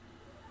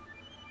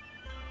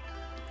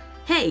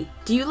Hey,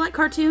 do you like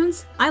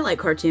cartoons? I like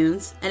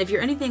cartoons, and if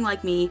you're anything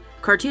like me,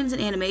 cartoons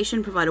and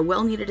animation provide a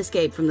well-needed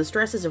escape from the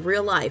stresses of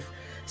real life.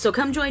 So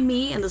come join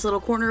me in this little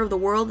corner of the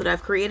world that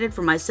I've created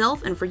for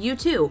myself and for you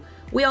too.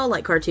 We all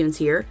like cartoons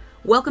here.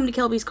 Welcome to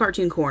Kelby's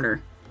Cartoon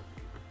Corner.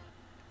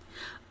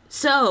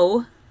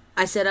 So,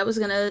 I said I was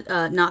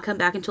gonna not come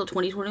back until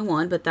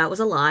 2021, but that was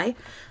a lie.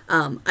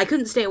 I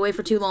couldn't stay away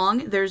for too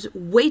long. There's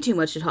way too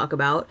much to talk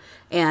about,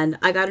 and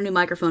I got a new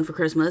microphone for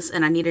Christmas,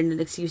 and I needed an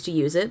excuse to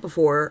use it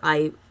before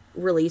I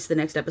release the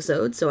next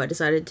episode, so I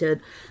decided to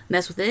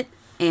mess with it,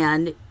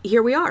 and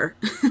here we are.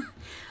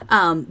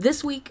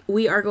 This week,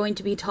 we are going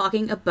to be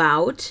talking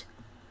about...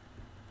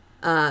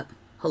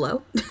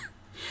 hello?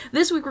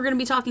 This week, we're going to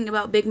be talking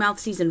about Big Mouth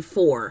Season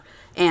 4,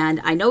 and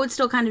I know it's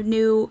still kind of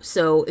new,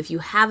 so if you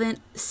haven't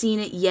seen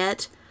it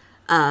yet,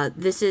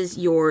 this is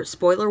your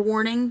spoiler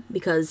warning,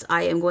 because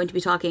I am going to be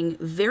talking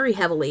very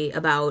heavily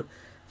about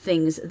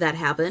things that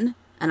happen,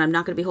 and I'm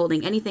not going to be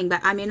holding anything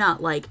back. I may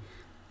not,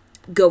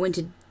 go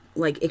into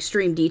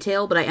extreme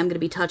detail, but I am going to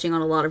be touching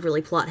on a lot of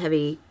really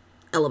plot-heavy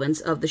elements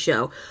of the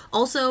show.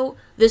 Also,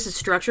 this is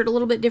structured a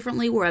little bit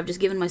differently, where I've just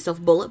given myself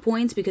bullet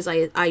points, because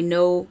I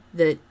know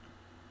it's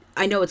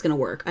going to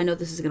work. I know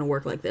this is going to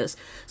work like this.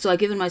 So I've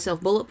given myself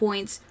bullet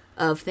points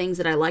of things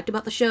that I liked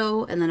about the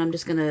show, and then I'm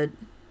just going to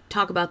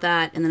talk about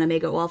that, and then I may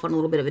go off on a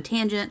little bit of a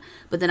tangent,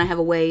 but then I have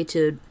a way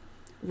to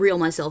reel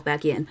myself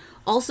back in.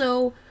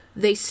 Also,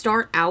 they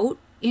start out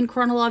in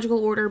chronological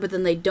order, but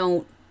then they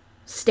don't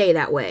stay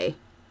that way.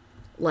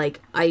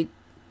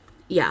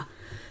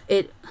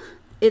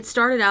 It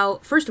started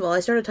out, first of all,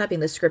 I started typing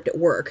this script at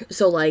work,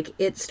 so,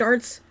 it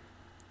starts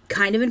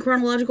kind of in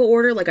chronological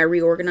order, I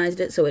reorganized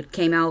it so it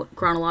came out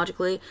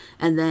chronologically,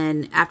 and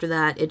then after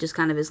that, it just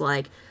kind of is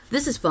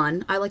this is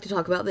fun, I like to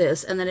talk about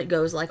this, and then it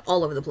goes,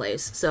 all over the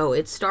place. So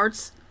it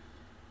starts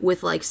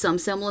with, some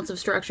semblance of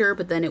structure,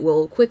 but then it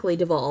will quickly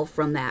devolve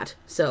from that.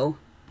 So,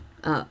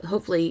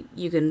 hopefully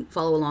you can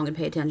follow along and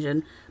pay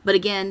attention. But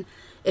again,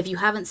 if you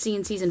haven't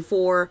seen Season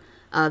 4,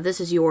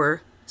 this is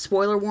your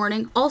spoiler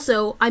warning.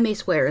 Also, I may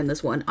swear in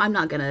this one. I'm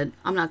not gonna,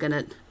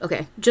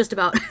 okay, just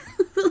about.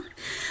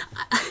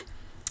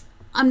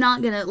 I'm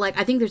not gonna,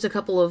 I think there's a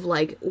couple of,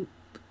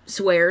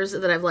 swears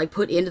that I've,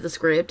 put into the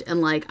script,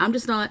 and, I'm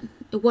just not,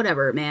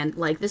 whatever, man.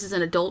 This is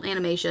an adult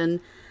animation.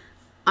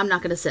 I'm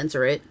not gonna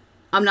censor it.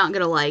 I'm not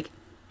gonna,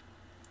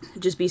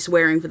 just be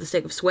swearing for the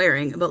sake of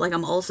swearing, but,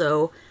 I'm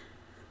also...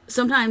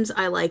 Sometimes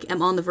I,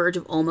 am on the verge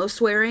of almost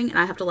swearing, and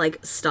I have to,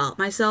 stop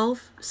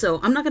myself. So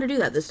I'm not going to do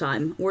that this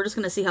time. We're just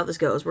going to see how this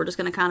goes. We're just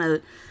going to kind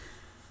of...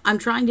 I'm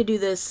trying to do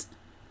this...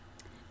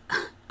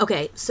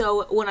 Okay,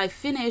 so when I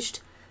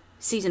finished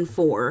Season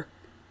 4,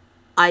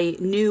 I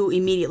knew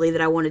immediately that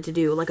I wanted to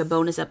do, a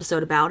bonus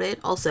episode about it.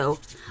 Also,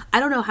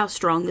 I don't know how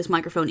strong this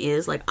microphone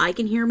is. I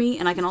can hear me,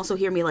 and I can also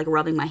hear me,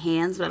 rubbing my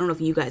hands, but I don't know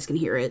if you guys can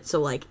hear it.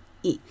 So,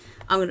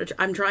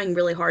 I'm trying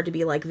really hard to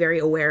be, very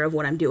aware of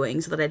what I'm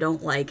doing so that I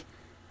don't,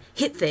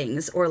 hit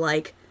things or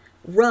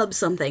rub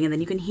something and then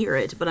you can hear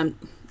it, but I'm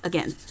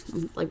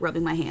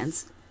rubbing my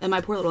hands, and my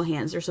poor little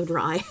hands are so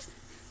dry.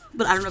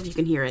 But I don't know if you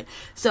can hear it.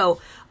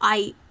 So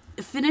I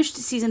finished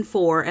Season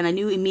 4 and I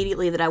knew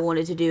immediately that I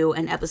wanted to do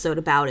an episode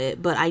about it,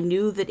 but I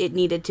knew that it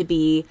needed to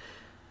be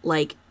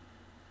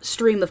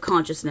stream of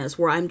consciousness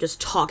where I'm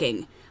just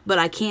talking, but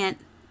I can't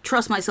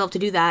trust myself to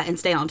do that and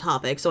stay on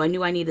topic. So I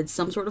knew I needed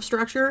some sort of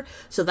structure,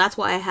 so that's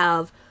why I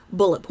have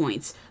bullet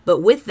points. But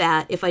with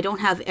that, if I don't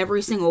have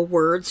every single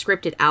word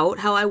scripted out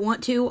how I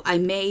want to, I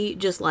may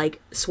just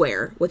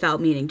swear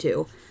without meaning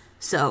to.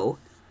 So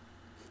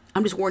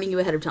I'm just warning you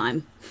ahead of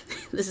time.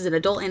 This is an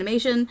adult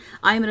animation.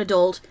 I am an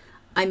adult.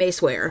 I may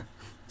swear.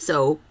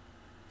 So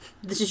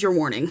this is your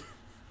warning.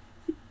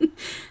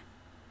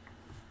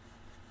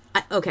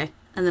 Okay.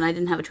 And then I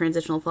didn't have a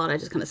transitional thought. I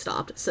just kind of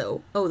stopped.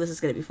 So, this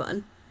is going to be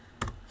fun.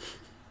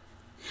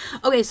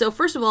 Okay, so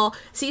first of all,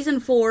 Season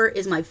 4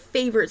 is my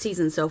favorite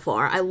season so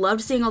far. I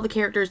loved seeing all the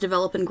characters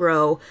develop and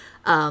grow.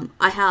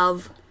 I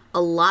have a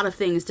lot of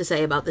things to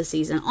say about this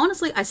season.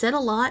 Honestly, I said a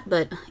lot,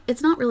 but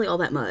it's not really all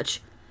that much.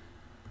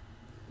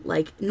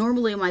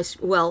 Normally my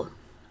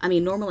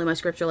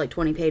scripts are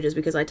 20 pages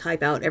because I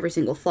type out every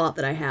single thought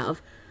that I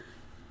have.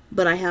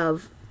 But I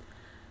have,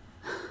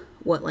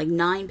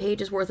 9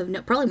 pages worth of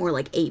notes? Probably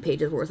more 8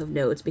 pages worth of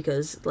notes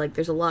because,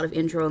 there's a lot of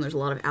intro and there's a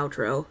lot of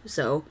outro,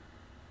 so...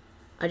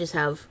 I just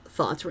have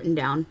thoughts written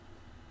down.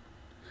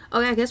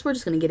 Okay, I guess we're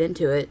just going to get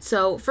into it.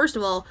 So, first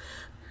of all,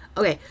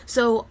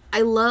 so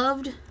I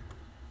loved,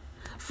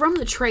 from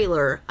the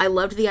trailer, I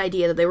loved the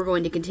idea that they were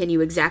going to continue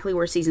exactly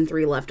where Season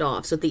 3 left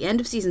off. So at the end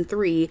of Season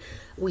 3,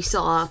 we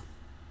saw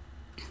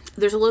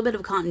there's a little bit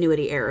of a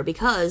continuity error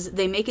because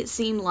they make it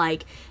seem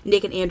like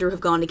Nick and Andrew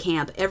have gone to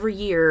camp every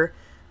year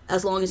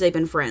as long as they've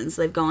been friends.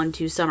 They've gone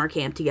to summer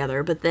camp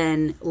together, but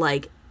then,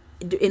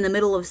 in the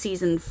middle of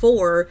Season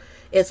 4,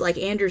 it's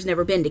Andrew's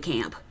never been to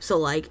camp.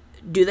 So,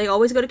 do they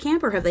always go to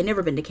camp, or have they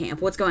never been to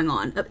camp? What's going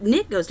on?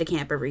 Nick goes to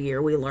camp every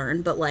year, we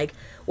learn, but,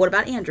 what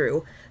about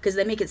Andrew? Because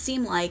they make it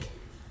seem like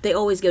they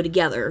always go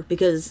together,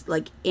 because,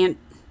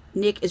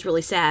 Nick is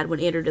really sad when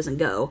Andrew doesn't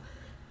go,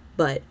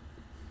 but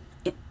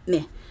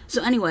meh.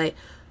 So anyway,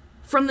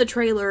 from the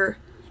trailer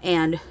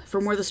and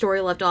from where the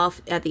story left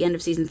off at the end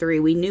of season 3,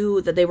 we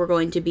knew that they were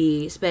going to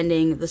be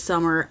spending the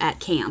summer at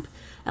camp.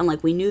 And,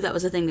 like, we knew that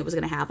was a thing that was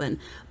going to happen.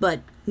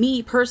 But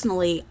me,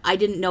 personally, I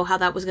didn't know how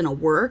that was going to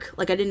work.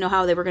 Like, I didn't know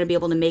how they were going to be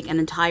able to make an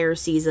entire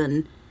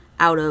season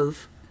out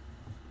of,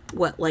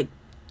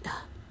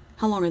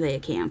 how long are they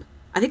at camp?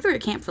 I think they're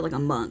at camp for, like, a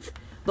month.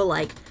 But,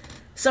 like,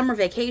 summer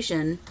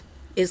vacation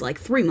is, like,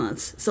 3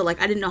 months. So, like,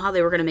 I didn't know how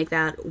they were going to make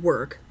that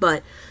work.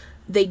 But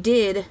they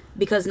did,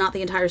 because not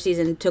the entire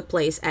season took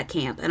place at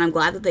camp. And I'm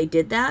glad that they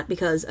did that,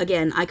 because,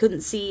 again, I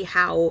couldn't see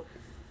how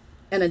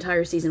an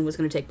entire season was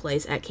going to take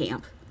place at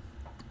camp.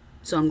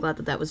 So I'm glad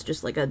that that was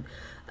just like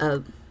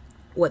the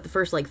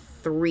first like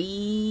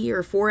 3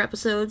 or 4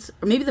 episodes,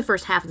 or maybe the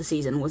first half of the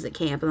season was at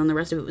camp, and then the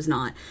rest of it was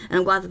not. And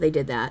I'm glad that they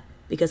did that,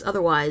 because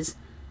otherwise,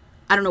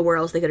 I don't know where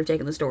else they could have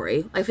taken the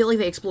story. I feel like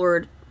they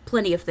explored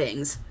plenty of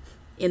things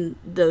in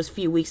those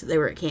few weeks that they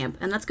were at camp,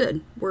 and that's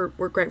good. We're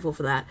grateful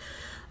for that.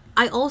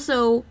 I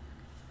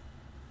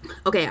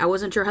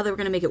wasn't sure how they were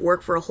going to make it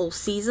work for a whole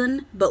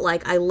season, but,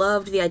 like, I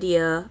loved the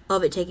idea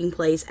of it taking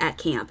place at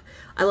camp.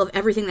 I love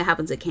everything that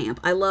happens at camp.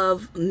 I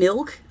love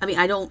Milk. I mean,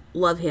 I don't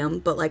love him,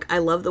 but, like, I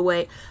love the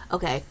way...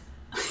 Okay.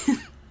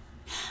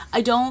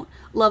 I don't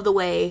love the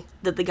way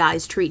that the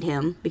guys treat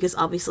him, because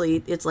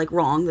obviously it's, like,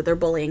 wrong that they're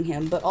bullying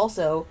him, but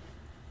also,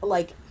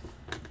 like,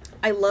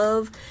 I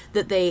love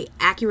that they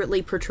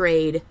accurately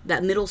portrayed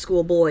that middle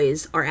school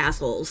boys are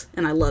assholes,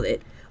 and I love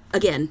it.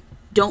 Again,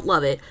 don't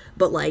love it,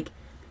 but, like,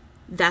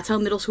 that's how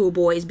middle school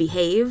boys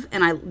behave,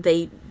 and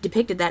they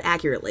depicted that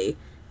accurately,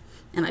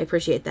 and I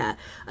appreciate that.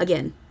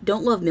 Again,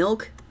 don't love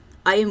Milk.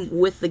 I am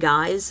with the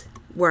guys,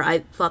 where I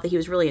thought that he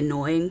was really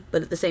annoying,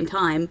 but at the same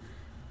time,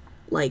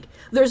 like,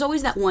 there's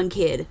always that one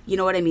kid, you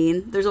know what I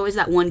mean? There's always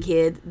that one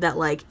kid that,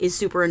 like, is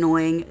super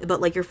annoying,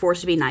 but, like, you're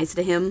forced to be nice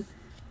to him,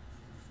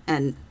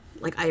 and,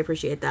 like, I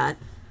appreciate that.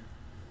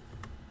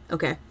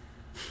 Okay.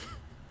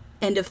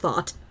 End of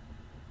thought.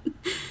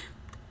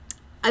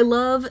 I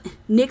love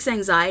Nick's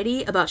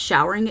anxiety about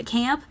showering at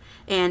camp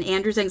and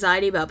Andrew's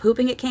anxiety about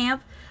pooping at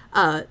camp.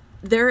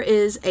 There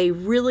is a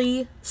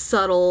really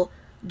subtle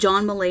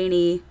John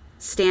Mulaney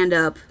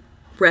stand-up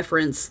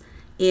reference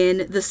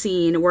in the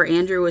scene where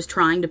Andrew was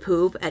trying to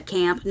poop at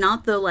camp.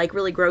 Not the, like,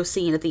 really gross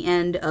scene at the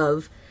end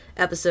of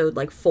episode,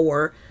 like,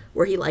 4,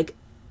 where he, like,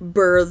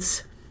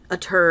 births a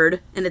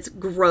turd and it's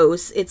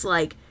gross. It's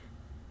like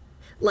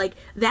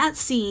that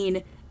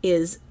scene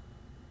is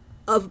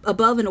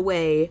above and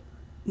away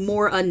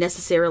more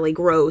unnecessarily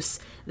gross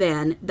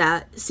than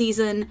that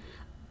season.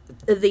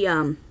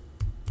 The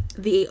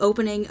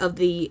opening of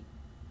the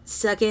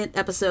second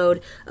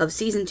episode of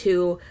season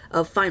 2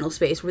 of Final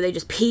Space, where they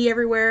just pee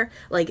everywhere.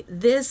 Like,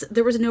 this,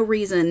 there was no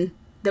reason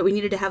that we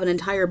needed to have an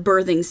entire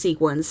birthing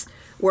sequence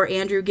where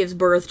Andrew gives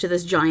birth to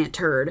this giant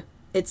turd.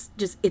 It's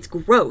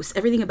gross.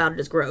 Everything about it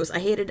is gross. I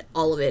hated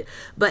all of it.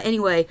 But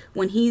anyway,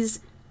 when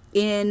he's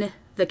in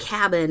the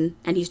cabin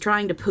and he's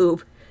trying to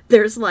poop,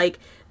 there's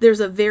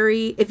a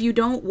very, if you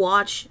don't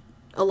watch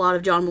a lot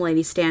of John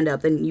Mulaney's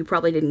stand-up, then you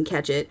probably didn't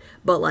catch it,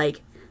 but,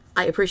 like,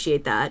 I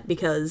appreciate that,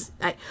 because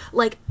I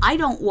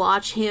don't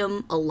watch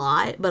him a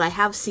lot, but I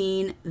have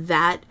seen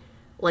that,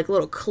 like,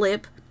 little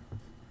clip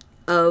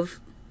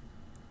of,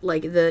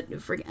 like,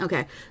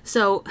 okay,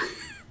 so,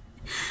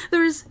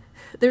 there's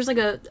like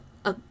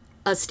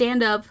a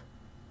stand-up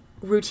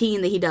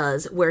routine that he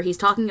does, where he's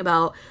talking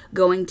about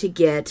going to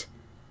get,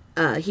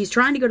 he's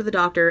trying to go to the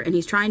doctor, and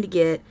he's trying to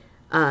get,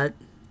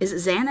 is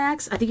it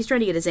Xanax? I think he's trying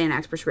to get a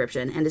Xanax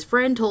prescription, and his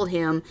friend told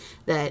him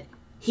that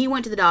he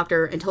went to the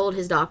doctor and told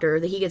his doctor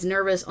that he gets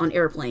nervous on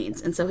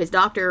airplanes, and so his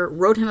doctor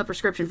wrote him a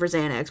prescription for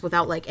Xanax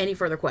without, like, any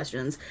further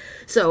questions.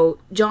 So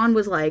John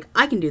was like,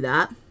 I can do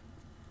that,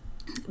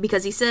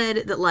 because he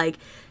said that, like,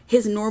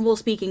 his normal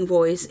speaking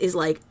voice is,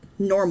 like,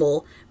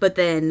 normal, but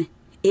then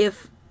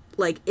if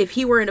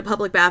he were in a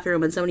public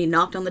bathroom and somebody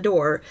knocked on the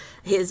door,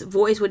 his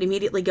voice would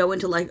immediately go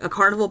into, like, a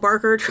carnival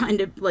barker trying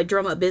to, like,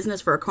 drum up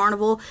business for a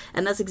carnival,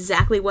 and that's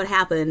exactly what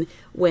happened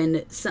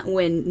when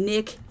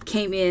Nick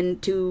came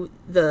into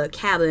the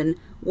cabin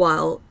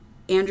while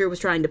Andrew was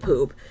trying to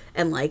poop.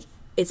 And, like,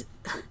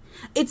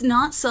 it's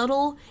not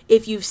subtle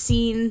if you've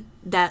seen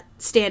that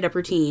stand-up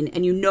routine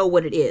and you know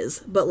what it is,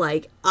 but,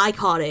 like, I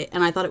caught it,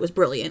 and I thought it was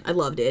brilliant. I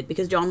loved it,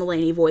 because John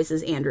Mulaney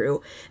voices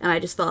Andrew, and I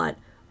just thought,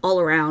 all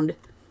around,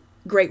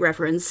 great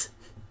reference,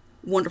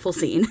 wonderful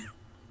scene.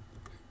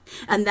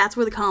 And that's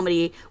where the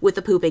comedy with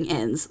the pooping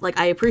ends. Like,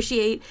 I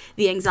appreciate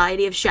the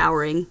anxiety of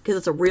showering, because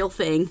it's a real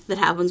thing that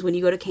happens when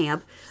you go to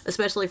camp,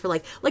 especially for,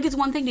 like, it's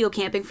one thing to go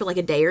camping for, like,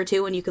 a day or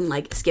two and you can,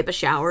 like, skip a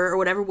shower or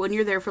whatever. When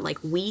you're there for,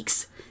 like,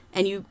 weeks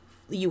and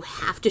you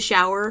have to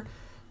shower,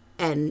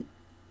 and,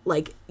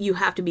 like, you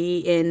have to be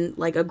in,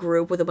 like, a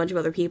group with a bunch of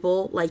other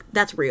people, like,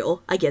 that's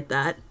real. I get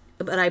that.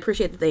 But I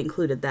appreciate that they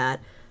included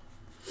that.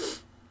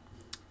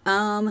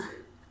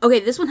 Okay,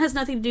 this one has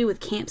nothing to do with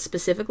camp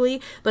specifically,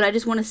 but I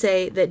just want to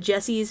say that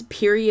Jessie's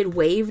period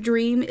wave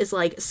dream is,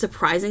 like,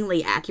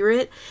 surprisingly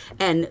accurate,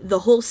 and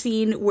the whole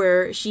scene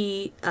where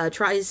she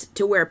tries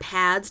to wear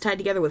pads tied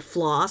together with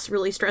floss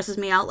really stresses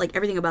me out. Like,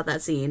 everything about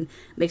that scene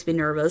makes me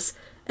nervous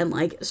and,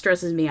 like,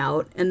 stresses me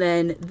out. And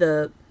then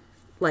the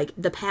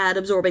pad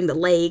absorbing the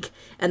lake,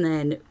 and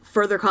then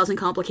further causing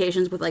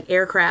complications with, like,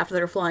 aircraft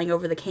that are flying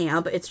over the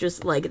camp. It's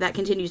just, like, that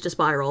continues to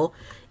spiral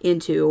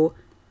into...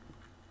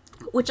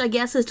 which I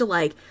guess is to,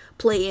 like,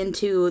 play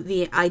into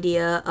the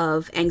idea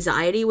of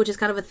anxiety, which is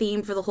kind of a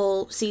theme for the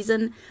whole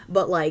season.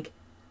 But, like,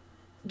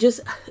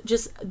 just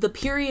the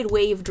period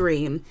wave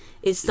dream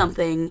is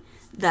something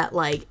that,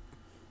 like,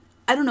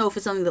 I don't know if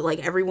it's something that,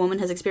 like, every woman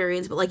has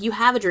experienced, but, like, you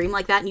have a dream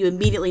like that and you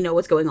immediately know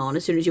what's going on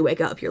as soon as you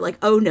wake up. You're like,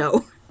 oh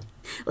no.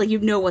 Like, you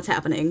know what's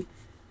happening.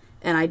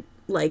 And I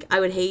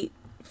would hate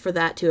for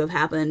that to have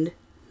happened,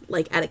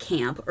 like, at a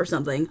camp or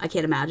something. I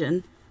can't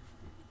imagine.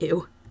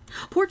 Ew.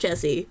 Poor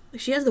Jessie.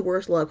 She has the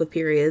worst luck with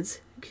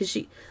periods. Because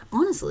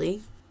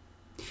honestly,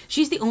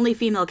 she's the only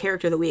female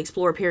character that we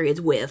explore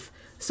periods with.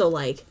 So,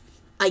 like,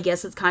 I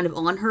guess it's kind of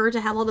on her to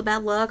have all the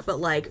bad luck.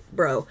 But, like,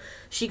 bro,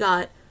 she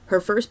got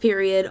her first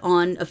period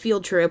on a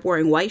field trip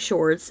wearing white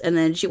shorts. And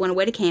then she went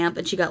away to camp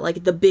and she got,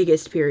 like, the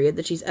biggest period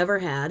that she's ever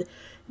had.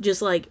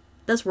 Just, like,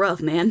 that's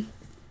rough, man.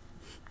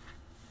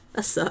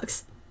 That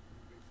sucks.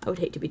 I would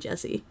hate to be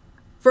Jessie.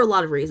 For a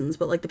lot of reasons,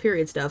 but, like, the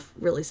period stuff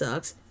really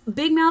sucks.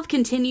 Big Mouth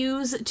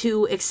continues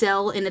to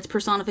excel in its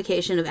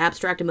personification of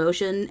abstract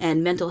emotion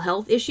and mental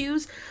health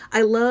issues.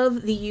 I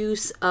love the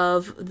use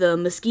of the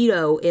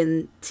mosquito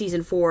in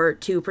Season 4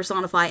 to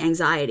personify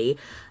anxiety.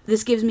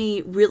 This gives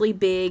me really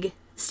big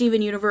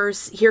Steven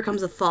Universe, Here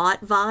Comes a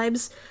Thought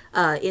vibes.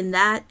 In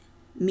that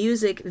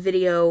music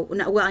video,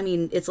 well, I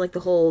mean, it's like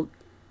the whole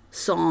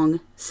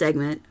song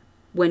segment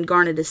when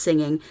Garnet is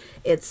singing.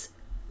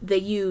 They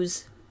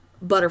use...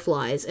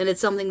 butterflies, and it's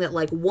something that,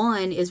 like,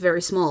 one is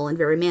very small and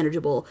very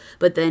manageable,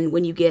 but then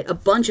when you get a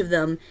bunch of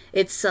them,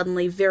 it's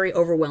suddenly very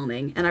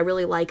overwhelming, and I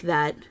really like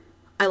that.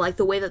 I like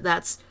the way that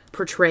that's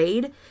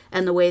portrayed,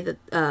 and the way that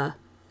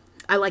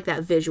I like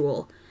that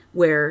visual,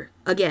 where,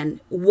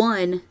 again,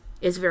 one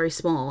is very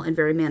small and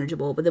very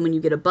manageable, but then when you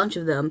get a bunch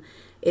of them,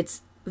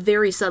 it's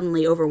very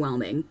suddenly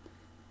overwhelming,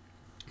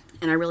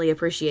 and I really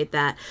appreciate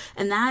that.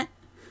 And that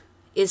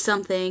is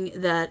something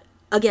that,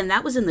 again,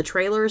 that was in the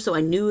trailer, so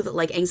I knew that,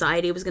 like,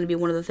 anxiety was going to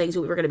be one of the things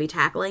that we were going to be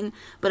tackling,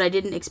 but I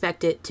didn't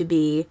expect it to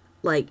be,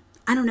 like,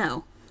 I don't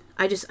know.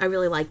 I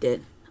really liked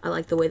it. I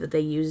liked the way that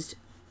they used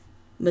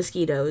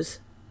mosquitoes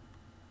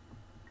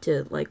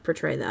to, like,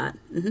 portray that.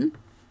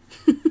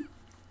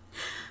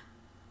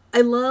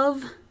 I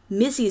love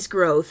Missy's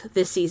growth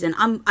this season.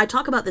 I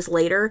talk about this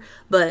later,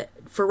 but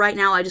for right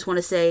now, I just want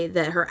to say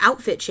that her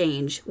outfit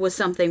change was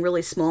something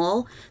really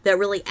small that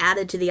really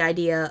added to the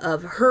idea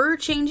of her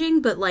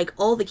changing, but, like,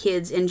 all the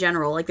kids in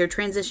general. Like, they're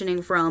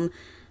transitioning from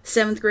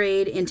 7th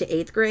grade into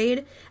 8th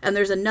grade, and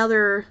there's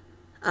another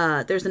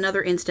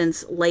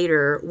instance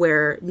later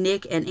where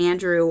Nick and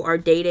Andrew are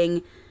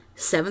dating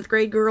 7th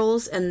grade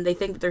girls, and they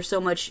think that they're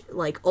so much,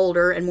 like,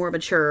 older and more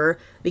mature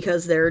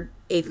because they're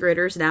 8th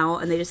graders now,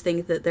 and they just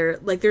think that they're,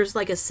 like, there's,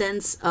 like, a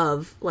sense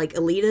of, like,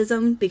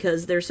 elitism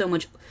because they're so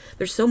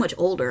much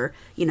older,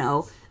 you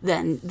know,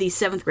 than these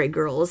 7th grade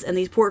girls, and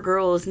these poor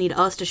girls need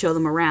us to show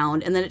them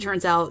around. And then it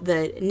turns out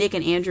that Nick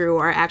and Andrew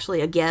are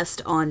actually a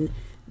guest on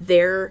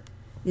their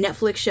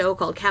Netflix show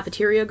called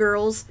Cafeteria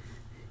Girls.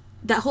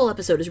 That whole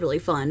episode is really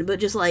fun, but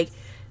just, like,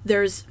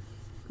 there's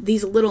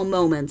these little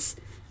moments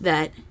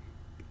that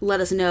let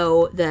us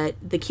know that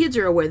the kids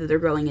are aware that they're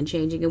growing and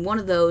changing, and one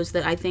of those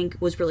that I think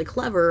was really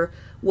clever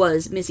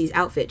was Missy's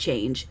outfit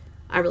change.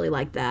 I really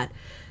liked that.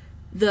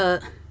 There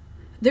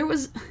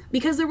was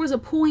a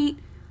point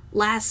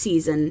last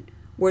season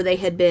where they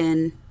had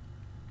been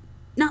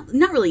not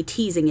really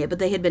teasing it, but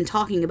they had been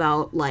talking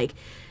about, like,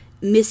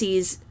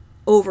 Missy's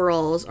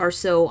overalls are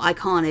so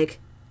iconic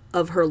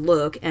of her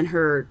look and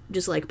her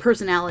just, like,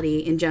 personality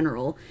in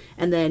general,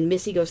 and then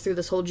Missy goes through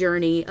this whole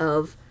journey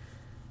of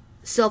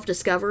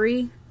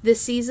self-discovery this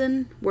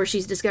season, where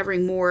she's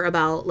discovering more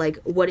about, like,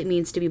 what it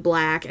means to be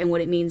black and what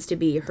it means to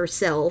be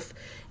herself.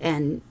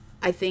 And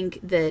I think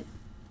that,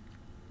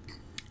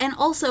 and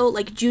also,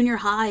 like, junior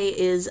high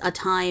is a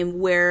time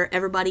where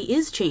everybody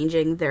is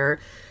changing their,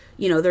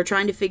 you know, they're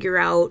trying to figure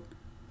out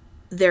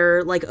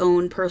their, like,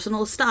 own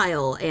personal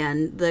style,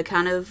 and the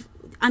kind of,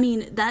 I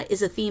mean, that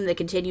is a theme that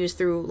continues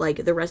through,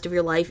 like, the rest of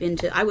your life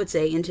into, I would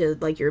say, into,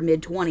 like, your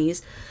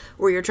mid-20s,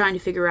 where you're trying to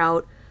figure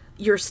out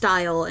your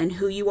style and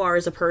who you are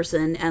as a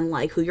person, and,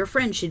 like, who your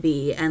friends should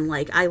be. And,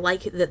 like, I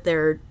like that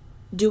they're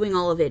doing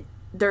all of it,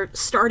 they're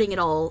starting it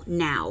all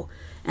now,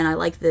 and I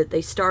like that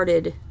they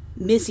started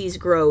Missy's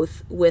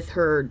growth with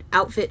her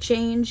outfit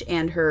change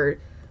and her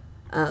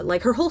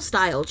like, her whole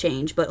style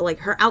change, but, like,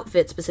 her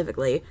outfit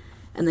specifically.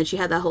 And then she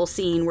had that whole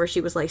scene where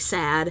she was, like,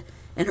 sad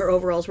and her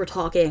overalls were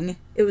talking.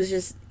 It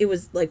was,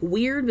 like,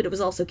 weird, but it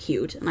was also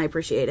cute, and I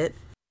appreciate it.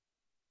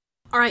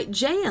 Alright,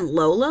 Jay and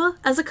Lola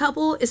as a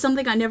couple is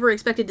something I never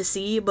expected to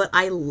see, but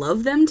I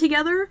love them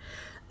together.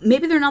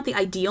 maybe they're not the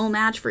ideal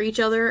match for each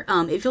other.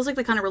 It feels like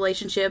the kind of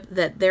relationship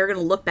that they're going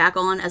to look back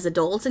on as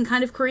adults and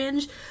kind of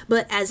cringe.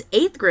 But as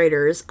 8th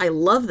graders, I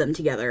love them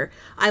together.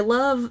 I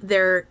love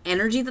their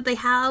energy that they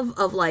have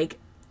of like,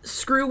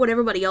 screw what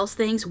everybody else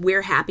thinks,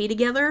 we're happy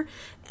together.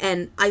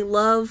 And I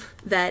love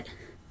that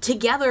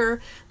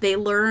together they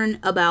learn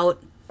about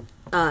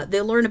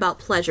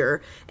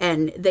pleasure,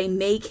 and they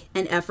make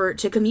an effort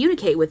to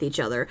communicate with each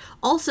other.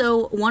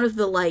 Also, one of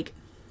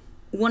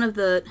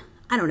the,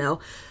 I don't know,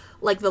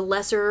 like the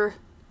lesser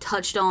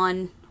touched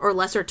on or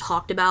lesser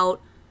talked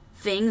about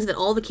things that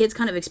all the kids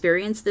kind of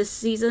experience this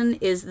season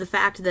is the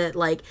fact that,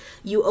 like,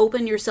 you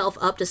open yourself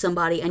up to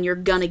somebody and you're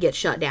gonna get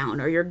shut down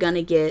or you're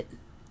gonna get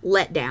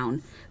let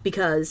down,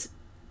 because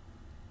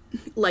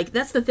like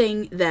that's the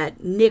thing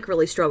that Nick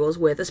really struggles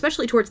with,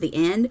 especially towards the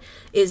end,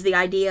 is the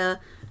idea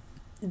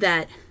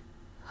that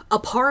a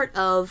part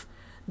of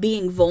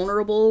being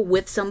vulnerable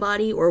with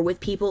somebody or with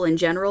people in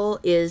general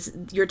is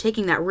you're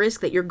taking that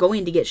risk that you're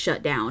going to get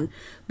shut down.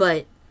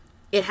 But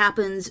it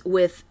happens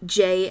with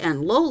Jay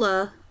and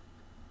Lola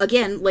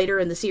again later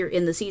in the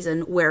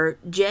season, where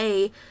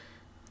Jay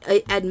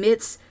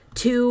admits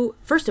to,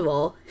 first of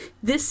all,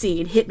 this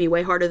scene hit me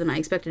way harder than I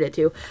expected it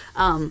to.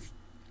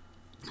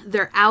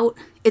 They're out,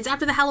 it's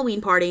after the Halloween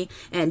party,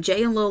 and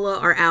Jay and Lola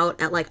are out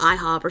at like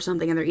IHOP or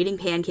something, and they're eating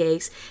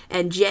pancakes,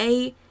 and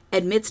Jay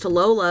admits to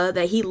Lola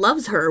that he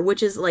loves her,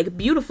 which is like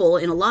beautiful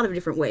in a lot of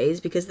different ways,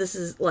 because this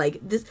is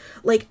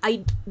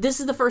this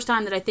is the first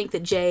time that I think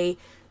that Jay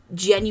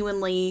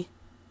genuinely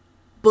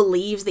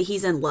believes that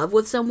he's in love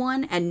with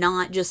someone, and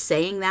not just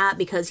saying that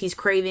because he's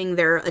craving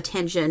their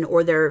attention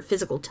or their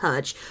physical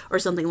touch or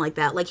something like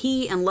that. Like,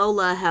 he and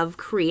Lola have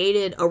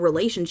created a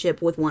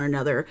relationship with one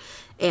another,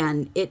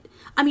 and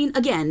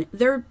again,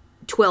 they're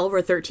 12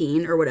 or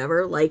 13 or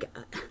whatever, like,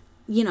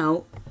 you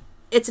know,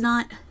 it's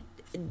not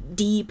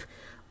deep,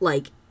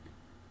 like,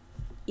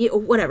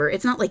 whatever,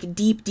 it's not like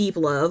deep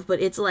love, but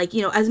it's like,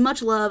 you know, as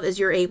much love as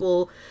you're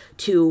able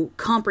to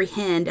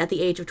comprehend at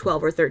the age of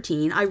 12 or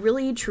 13. I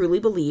really truly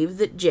believe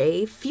that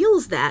Jay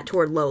feels that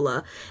toward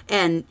Lola,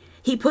 and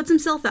he puts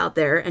himself out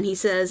there and he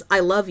says, I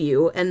love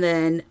you, and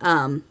then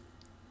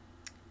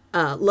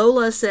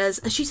Lola says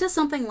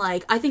something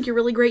like, I think you're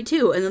really great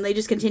too, and then they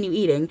just continue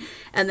eating,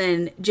 and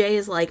then Jay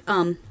is like,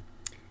 do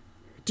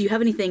you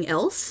have anything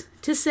else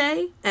to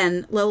say?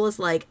 And Lola's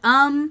like,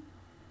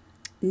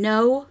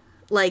 no.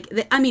 Like,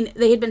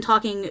 they had been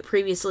talking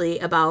previously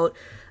about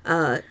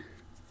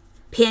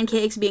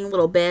pancakes being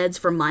little beds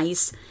for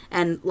mice,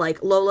 and,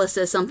 like, Lola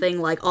says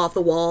something, like, off the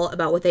wall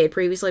about what they had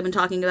previously been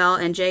talking about,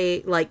 and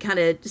Jay, like, kind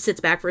of sits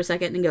back for a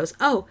second and goes,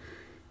 oh,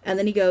 and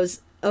then he goes,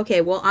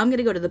 okay, well, I'm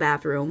gonna go to the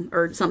bathroom,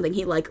 or something.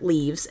 He, like,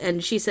 leaves,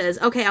 and she says,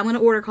 okay, I'm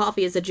gonna order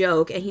coffee as a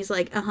joke, and he's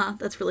like,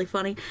 that's really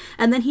funny,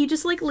 and then he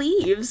just, like,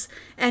 leaves,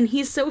 and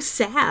he's so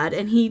sad,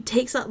 and he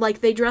takes up, like,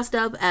 they dressed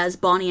up as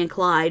Bonnie and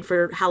Clyde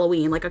for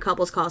Halloween, like a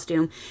couple's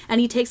costume, and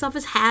he takes off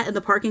his hat in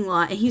the parking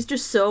lot, and he's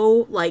just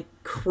so, like,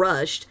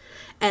 crushed.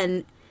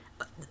 And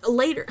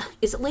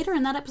is it later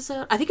in that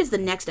episode? I think it's the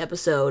next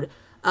episode.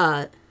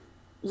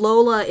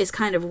 Lola is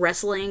kind of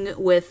wrestling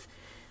with,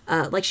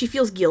 like, she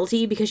feels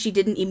guilty because she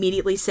didn't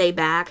immediately say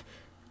back,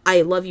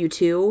 I love you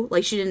too.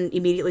 Like, she didn't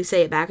immediately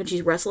say it back, and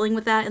she's wrestling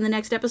with that in the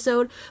next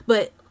episode.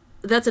 But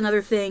that's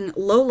another thing.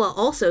 Lola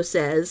also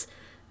says,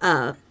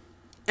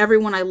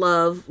 everyone I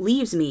love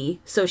leaves me,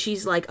 so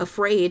she's, like,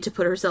 afraid to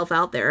put herself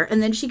out there,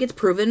 and then she gets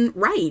proven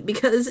right,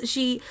 because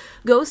she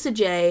goes to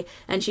Jay,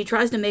 and she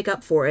tries to make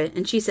up for it,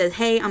 and she says,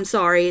 hey, I'm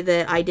sorry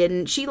that I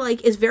didn't, she,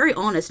 like, is very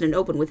honest and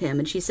open with him,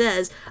 and she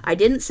says, I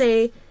didn't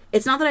say,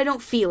 it's not that I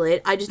don't feel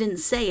it, I just didn't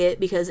say it,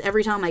 because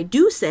every time I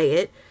do say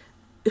it,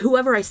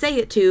 whoever I say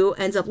it to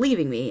ends up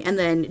leaving me. And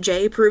then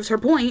Jay proves her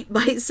point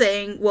by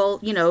saying, well,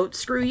 you know,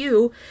 screw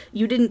you,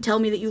 you didn't tell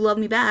me that you love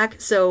me back,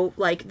 so,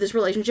 like, this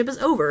relationship is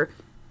over.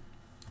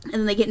 And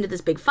then they get into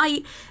this big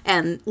fight,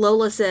 and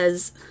Lola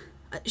says,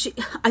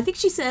 I think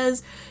she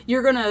says,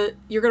 you're gonna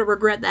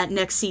regret that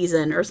next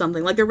season or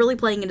something. Like, they're really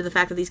playing into the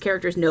fact that these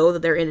characters know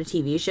that they're in a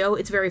TV show.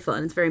 It's very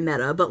fun. It's very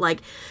meta. But,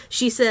 like,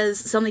 she says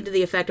something to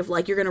the effect of,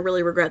 like, you're gonna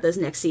really regret this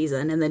next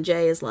season. And then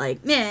Jay is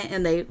like, meh,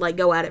 and they, like,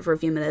 go at it for a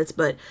few minutes.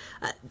 But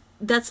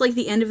that's, like,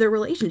 the end of their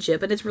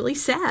relationship, and it's really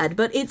sad.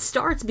 But it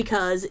starts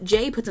because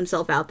Jay puts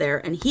himself out there,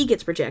 and he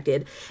gets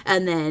rejected.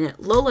 And then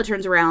Lola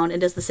turns around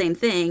and does the same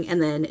thing,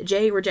 and then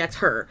Jay rejects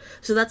her.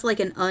 So that's, like,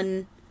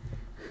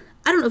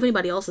 I don't know if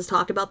anybody else has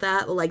talked about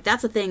that, but, like,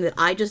 that's a thing that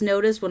I just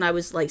noticed when I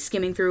was, like,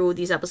 skimming through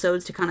these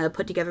episodes to kind of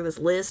put together this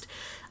list.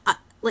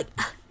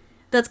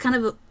 That's kind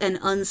of an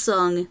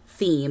unsung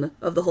theme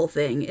of the whole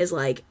thing, is,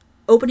 like,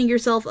 opening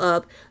yourself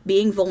up,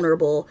 being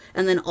vulnerable,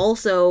 and then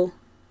also,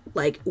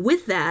 like,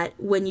 with that,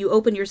 when you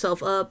open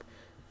yourself up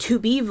to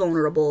be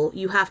vulnerable,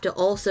 you have to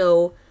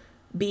also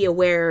be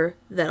aware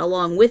that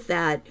along with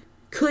that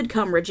could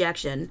come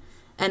rejection.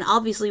 And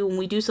obviously, when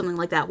we do something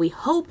like that, we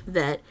hope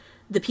that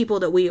the people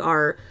that we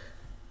are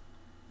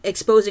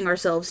exposing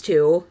ourselves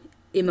to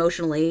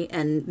emotionally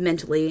and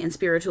mentally and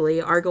spiritually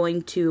are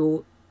going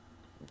to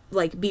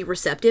like be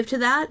receptive to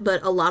that,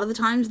 but a lot of the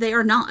times they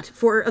are not,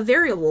 for a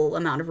variable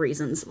amount of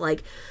reasons.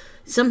 Like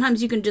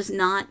sometimes you can just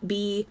not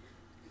be,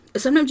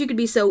 sometimes you could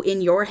be so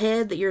in your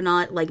head that you're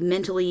not like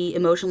mentally,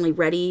 emotionally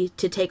ready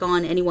to take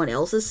on anyone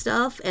else's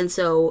stuff, and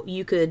so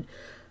you could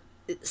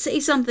say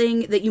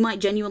something that you might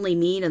genuinely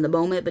mean in the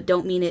moment but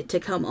don't mean it to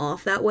come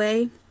off that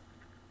way.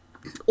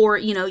 Or,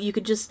 you know, you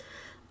could just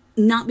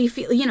not be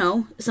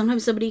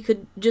sometimes somebody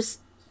could just,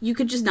 you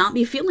could just not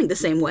be feeling the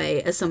same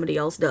way as somebody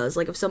else does.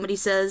 Like if somebody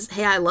says,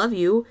 hey, I love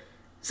you,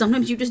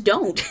 sometimes you just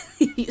don't.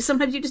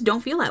 Sometimes you just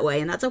don't feel that way,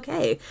 and that's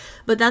okay.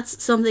 But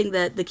that's something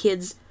that the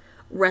kids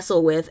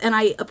wrestle with, and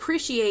I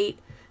appreciate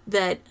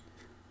that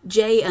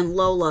Jay and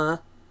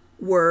Lola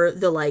were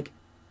the, like,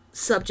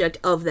 subject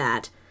of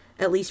that,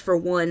 at least for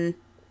one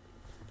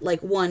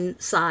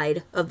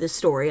side of this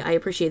story. I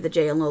appreciate that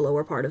Jay and Lola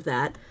were part of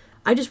that.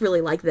 I just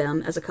really like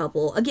them as a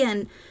couple.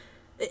 Again,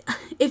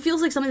 it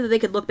feels like something that they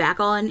could look back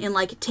on in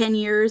like 10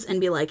 years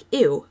and be like,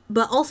 ew.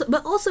 But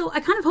also, I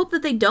kind of hope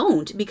that they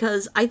don't,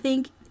 because I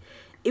think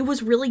it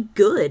was really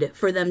good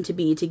for them to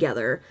be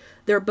together.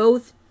 They're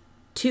both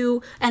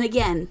two, and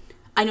again,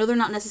 I know they're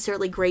not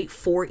necessarily great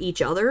for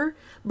each other,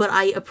 but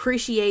I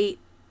appreciate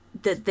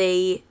that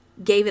they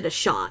gave it a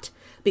shot,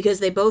 because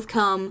they both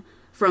come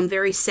from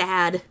very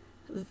sad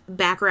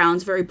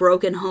backgrounds, very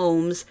broken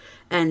homes,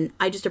 and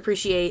I just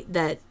appreciate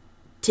that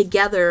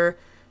together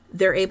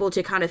they're able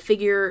to kind of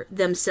figure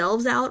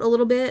themselves out a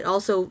little bit,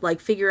 also like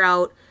figure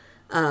out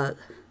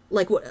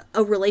like what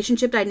a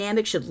relationship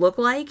dynamic should look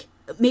like,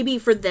 maybe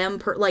for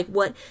them, like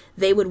what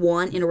they would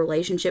want in a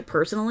relationship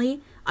personally.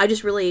 I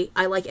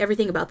like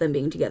everything about them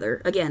being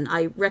together. Again,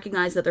 I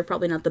recognize that they're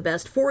probably not the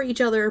best for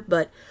each other,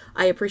 but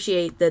I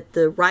appreciate that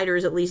the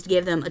writers at least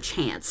gave them a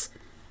chance,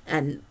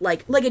 and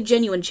like a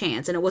genuine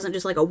chance, and it wasn't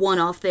just like a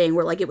one-off thing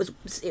where like it was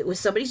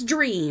somebody's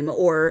dream,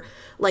 or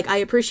like I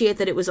appreciate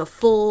that it was a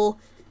full,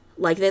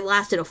 like they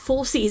lasted a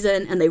full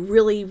season and they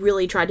really,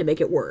 really tried to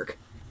make it work.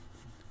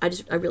 I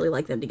really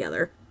like them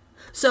together.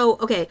 So,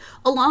 okay,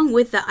 along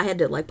with that, I had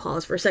to like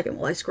pause for a second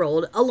while I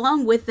scrolled.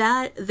 Along with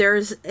that,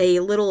 there's a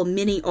little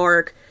mini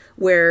arc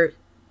where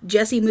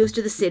Jessie moves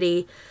to the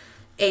city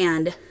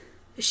and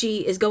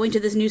she is going to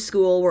this new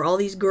school where all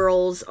these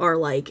girls are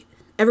like,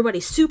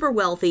 everybody's super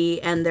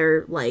wealthy and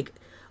they're like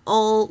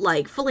all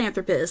like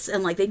philanthropists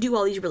and like they do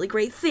all these really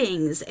great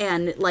things,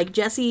 and like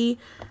Jessie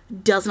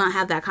does not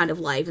have that kind of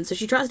life, and so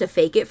she tries to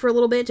fake it for a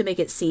little bit to make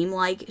it seem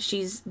like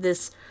she's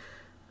this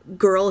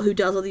girl who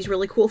does all these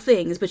really cool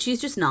things, but she's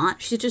just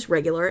not. She's just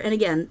regular, and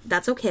again,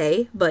 that's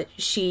okay, but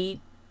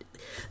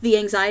the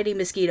anxiety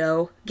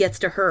mosquito gets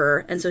to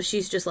her, and so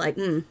she's just like,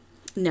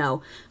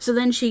 no. So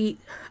then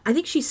I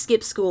think she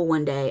skips school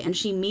one day, and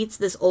she meets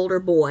this older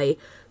boy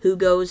who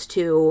goes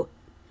to,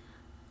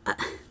 I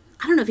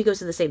don't know if he goes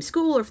to the same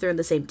school or if they're in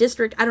the same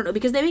district. I don't know,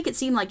 because they make it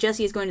seem like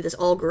Jessie is going to this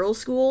all-girls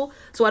school,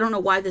 so I don't know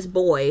why this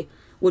boy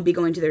would be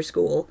going to their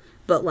school,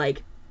 but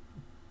like,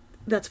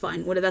 that's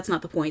fine. That's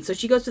not the point. So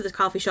she goes to this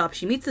coffee shop,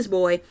 she meets this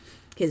boy,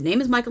 his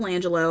name is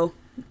Michelangelo,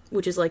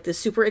 which is like this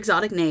super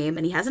exotic name,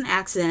 and he has an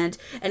accent,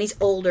 and he's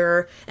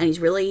older, and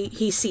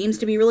he seems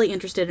to be really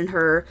interested in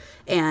her,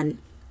 and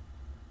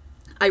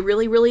I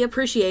really, really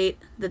appreciate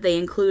that they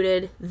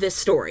included this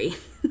story,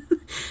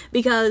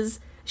 because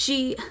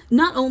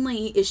not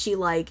only is she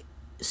like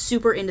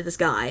super into this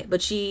guy,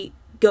 but she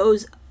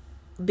goes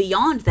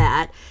beyond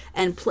that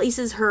and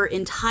places her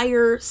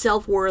entire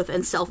self-worth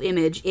and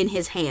self-image in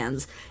his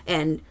hands.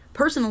 And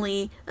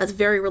personally, that's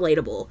very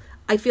relatable.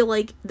 I feel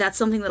like that's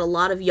something that a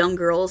lot of young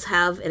girls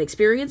have an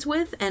experience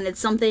with, and it's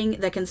something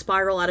that can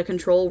spiral out of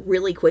control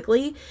really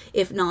quickly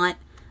if not,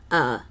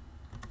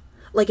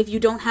 like if you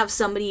don't have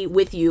somebody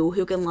with you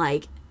who can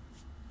like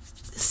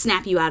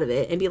snap you out of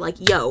it and be like,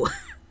 yo,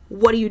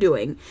 what are you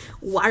doing?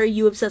 Why are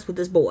you obsessed with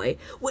this boy?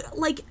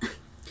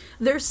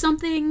 There's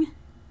something,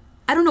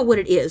 I don't know what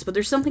it is, but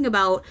there's something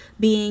about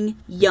being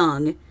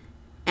young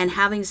and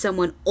having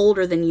someone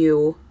older than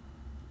you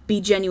be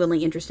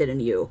genuinely interested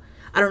in you.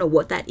 I don't know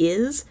what that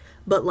is,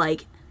 but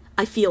like,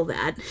 I feel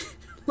that.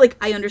 Like,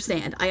 I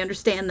understand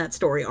that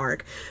story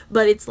arc,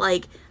 but it's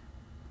like,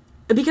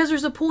 because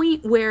there's a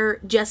point where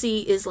Jessie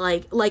is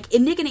like,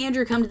 and Nick and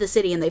Andrew come to the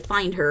city and they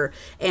find her,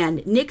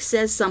 and Nick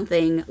says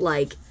something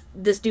like,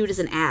 this dude is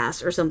an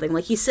ass or something.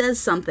 Like, he says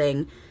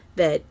something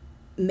that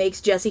makes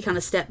Jessie kind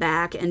of step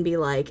back and be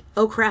like,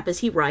 oh crap, is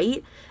he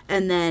right?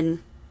 And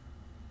then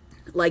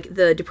like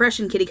the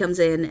depression kitty comes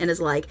in and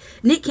is like,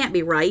 Nick can't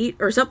be right,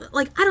 or something.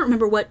 Like, I don't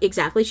remember what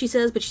exactly she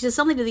says, but she says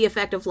something to the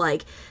effect of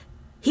like,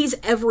 he's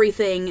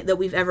everything that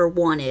we've ever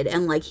wanted,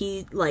 and like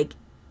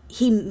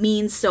he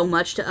means so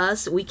much to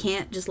us, we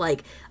can't just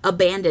like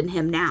abandon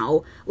him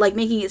now, like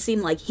making it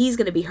seem like he's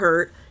gonna be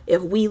hurt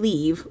if we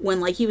leave when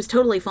like he was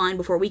totally fine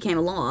before we came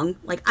along.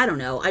 Like, I don't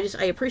know,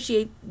 I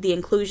appreciate the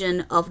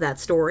inclusion of that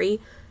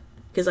story,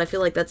 because I feel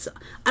like I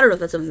don't know if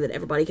that's something that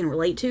everybody can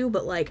relate to,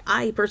 but like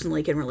I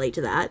personally can relate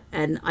to that,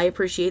 and I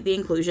appreciate the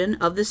inclusion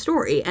of this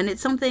story. And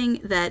it's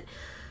something that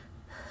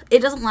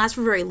it doesn't last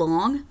for very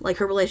long. Like,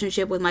 her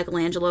relationship with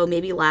Michelangelo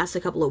maybe lasts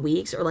a couple of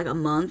weeks or like a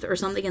month or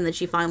something, and then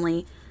she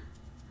finally,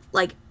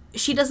 like,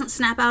 she doesn't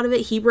snap out of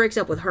it. He breaks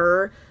up with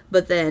her,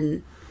 but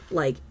then,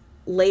 like,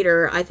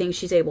 later, I think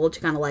she's able to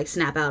kind of, like,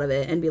 snap out of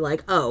it and be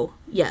like, oh,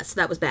 yes,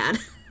 that was bad.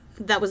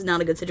 That was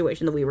not a good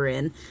situation that we were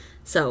in.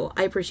 So,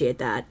 I appreciate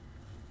that.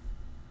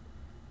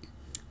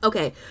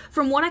 Okay,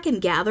 from what I can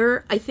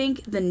gather, I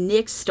think the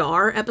Nick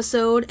Star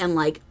episode and,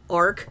 like,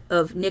 arc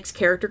of Nick's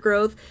character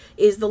growth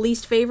is the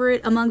least favorite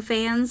among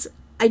fans.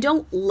 I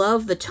don't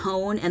love the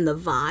tone and the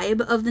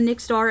vibe of the Nick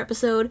Star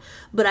episode,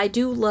 but I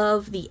do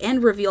love the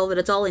end reveal that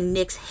it's all in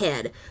Nick's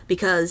head,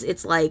 because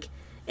it's, like,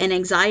 an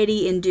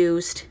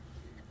anxiety-induced,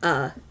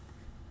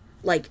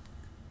 like,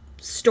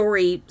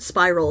 story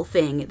spiral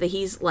thing that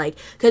he's, like,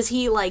 because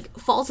he, like,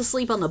 falls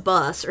asleep on the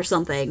bus or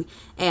something,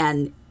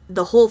 and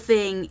the whole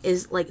thing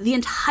is, like, the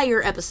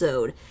entire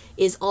episode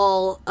is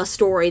all a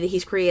story that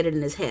he's created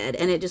in his head,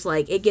 and it just,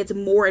 like, it gets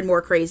more and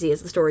more crazy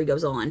as the story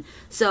goes on.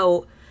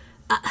 So,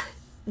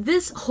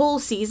 this whole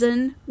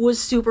season was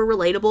super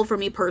relatable for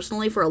me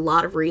personally for a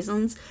lot of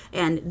reasons,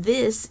 and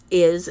this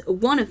is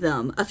one of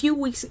them. A few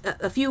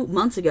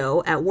months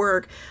ago at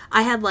work,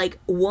 I had, like,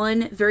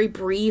 one very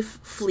brief,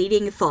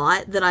 fleeting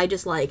thought that I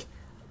just, like,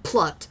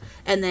 plucked,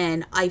 and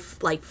then I,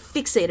 like,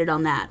 fixated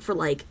on that for,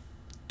 like,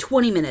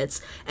 20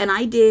 minutes, and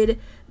I did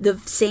the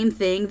same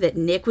thing that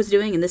Nick was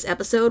doing in this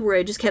episode, where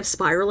it just kept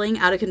spiraling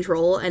out of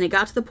control, and it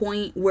got to the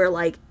point where,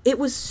 like, it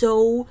was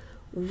so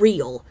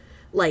real.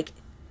 Like,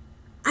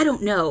 I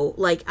don't know,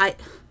 like, I'm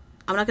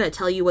not gonna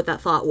tell you what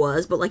that thought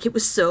was, but, like, it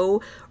was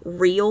so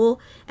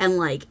real, and,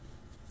 like,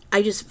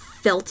 I just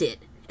felt it.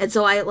 And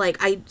so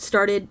I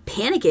started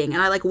panicking, and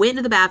I, like, went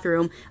into the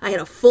bathroom, I had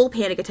a full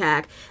panic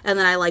attack, and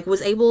then I, like,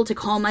 was able to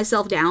calm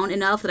myself down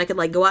enough that I could,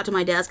 like, go out to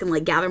my desk and,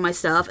 like, gather my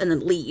stuff and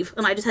then leave.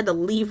 And I just had to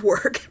leave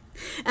work.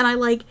 And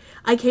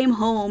I came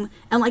home,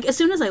 and, like, as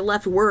soon as I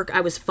left work,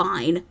 I was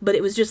fine, but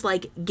it was just,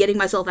 like, getting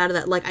myself out of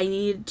that. Like, I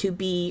needed to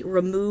be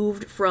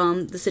removed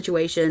from the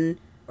situation,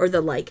 or the,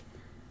 like,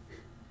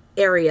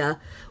 area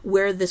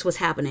where this was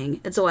happening.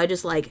 And so I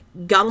just, like,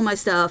 got all my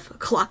stuff,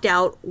 clocked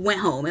out,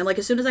 went home, and, like,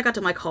 as soon as I got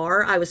to my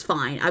car, I was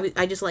fine.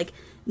 I just, like,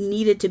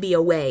 needed to be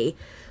away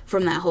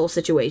from that whole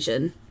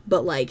situation.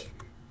 But, like,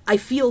 I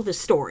feel this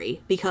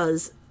story,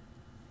 because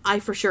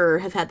I for sure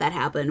have had that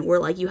happen, where,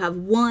 like, you have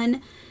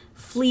one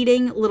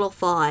fleeting little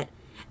thought,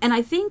 and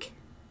I think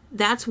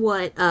that's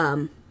what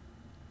I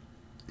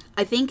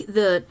think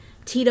the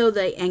Tito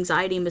the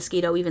anxiety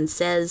mosquito even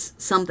says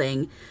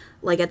something,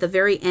 like, at the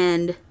very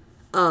end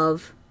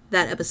of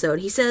that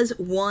episode. He says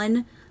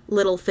one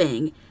little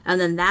thing,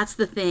 and then that's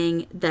the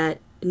thing that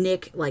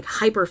Nick, like,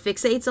 hyper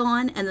fixates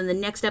on, and then the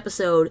next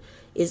episode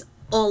is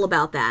all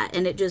about that,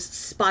 and it just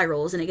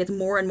spirals, and it gets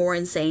more and more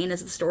insane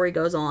as the story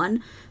goes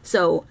on.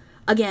 So,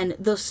 again,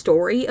 the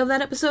story of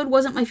that episode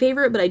wasn't my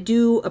favorite, but I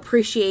do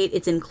appreciate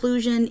its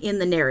inclusion in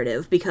the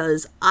narrative,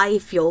 because I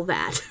feel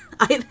that.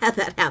 I've had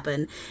that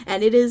happen,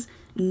 and it is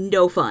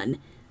no fun.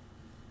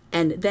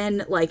 And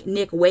then, like,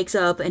 Nick wakes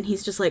up, and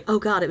he's just like, oh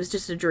god, it was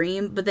just a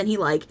dream. But then he,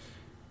 like,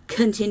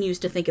 continues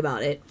to think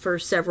about it for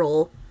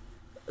several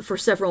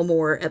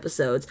more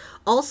episodes.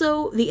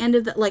 Also, the end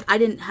of the, like, I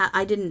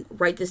didn't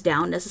write this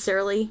down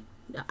necessarily.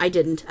 I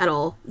didn't at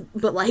all.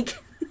 But,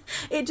 like,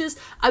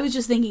 I was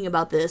just thinking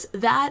about this.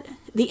 That,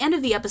 the end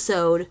of the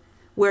episode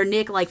where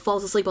Nick, like,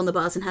 falls asleep on the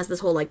bus and has this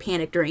whole, like,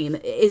 panic dream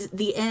is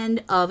the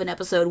end of an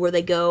episode where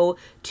they go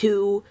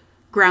to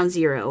Ground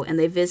Zero and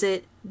they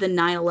visit the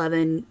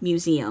 9/11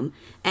 museum,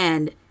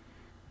 and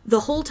the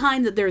whole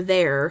time that they're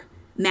there,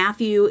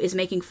 Matthew is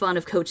making fun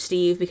of Coach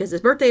Steve because his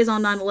birthday is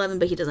on 9/11,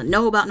 but he doesn't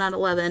know about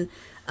 9/11,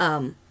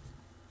 and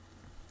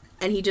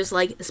he just,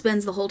 like,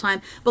 spends the whole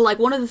time, but, like,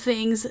 one of the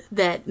things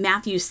that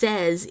Matthew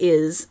says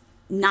is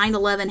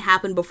 9/11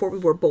 happened before we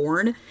were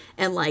born,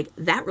 and, like,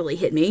 that really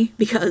hit me,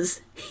 because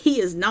he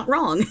is not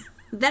wrong.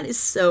 That is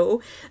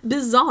so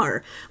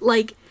bizarre.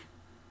 Like,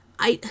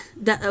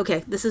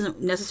 okay, this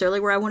isn't necessarily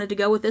where I wanted to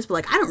go with this, but,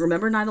 like, I don't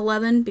remember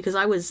 9/11 because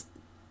I was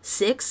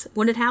 6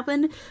 when it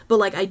happened, but,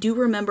 like, I do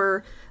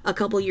remember a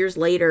couple years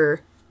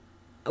later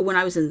when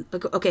I was in,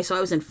 okay, so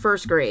I was in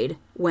first grade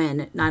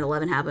when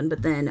 9/11 happened,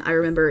 but then I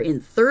remember in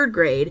third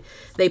grade,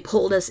 they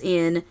pulled us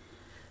in,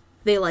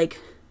 they, like,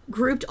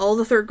 grouped all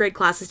the third grade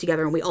classes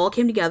together, and we all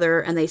came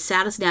together, and they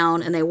sat us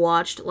down, and they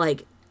watched,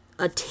 like,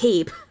 a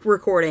tape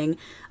recording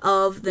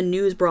of the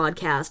news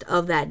broadcast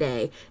of that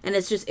day, and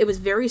it was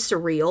very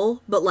surreal,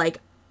 but, like,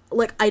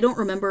 I don't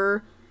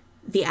remember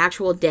the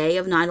actual day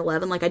of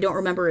 9/11, like, I don't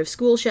remember if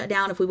school shut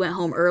down, if we went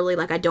home early,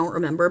 like, I don't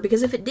remember,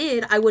 because if it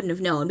did, I wouldn't have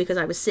known, because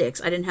I was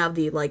 6, I didn't have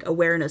the, like,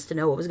 awareness to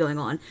know what was going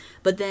on.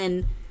 But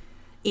then,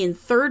 in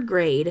third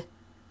grade,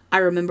 I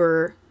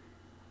remember,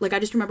 like, I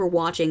just remember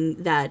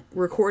watching that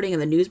recording of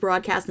a news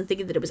broadcast and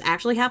thinking that it was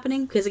actually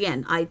happening, because,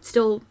 again, I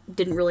still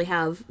didn't really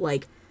have,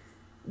 like,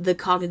 the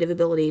cognitive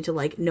ability to,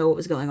 like, know what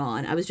was going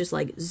on. I was just,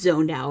 like,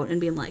 zoned out and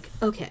being like,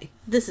 okay,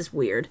 this is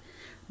weird.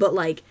 But,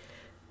 like,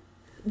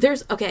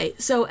 okay,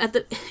 so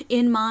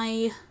in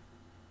my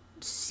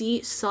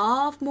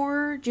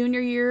sophomore, junior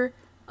year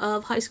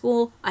of high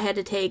school, I had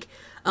to take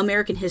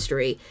American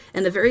history.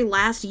 And the very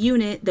last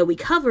unit that we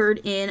covered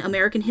in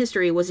American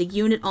history was a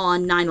unit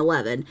on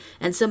 9/11.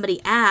 And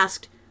somebody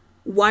asked,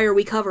 why are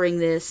we covering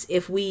this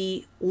if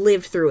we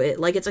lived through it?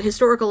 Like, it's a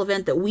historical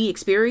event that we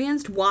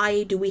experienced.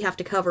 Why do we have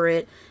to cover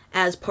it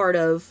as part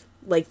of,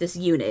 like, this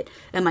unit?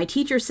 And my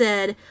teacher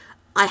said,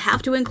 I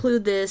have to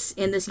include this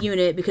in this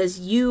unit because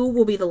you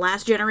will be the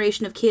last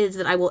generation of kids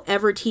that I will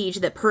ever teach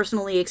that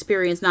personally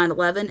experienced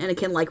 9/11 and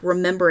can, like,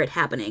 remember it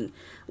happening.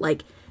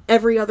 Like,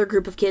 every other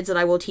group of kids that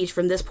I will teach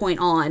from this point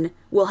on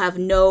will have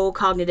no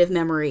cognitive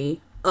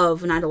memory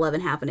of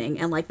 9/11 happening.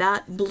 And, like,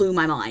 that blew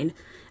my mind.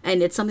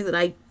 And it's something that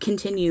I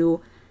continue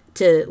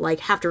to,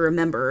 like, have to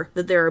remember,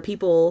 that there are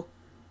people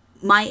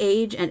my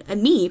age and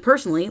me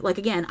personally, like,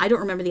 again, I don't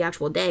remember the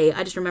actual day.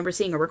 I just remember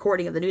seeing a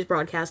recording of the news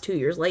broadcast 2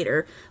 years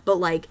later. But,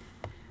 like,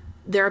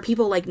 there are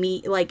people like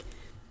me, like,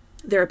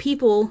 there are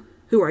people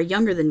who are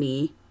younger than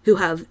me who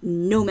have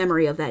no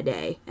memory of that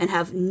day and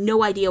have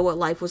no idea what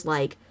life was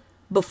like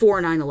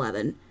before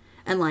 9/11.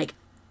 And, like,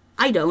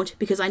 I don't,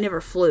 because I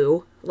never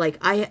flew. Like,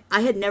 I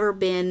had never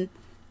been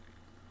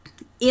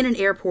in an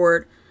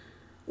airport,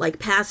 like,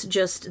 past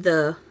just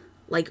the,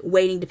 like,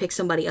 waiting to pick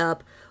somebody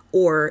up,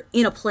 or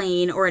in a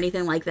plane or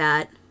anything like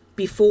that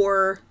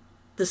before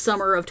the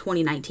summer of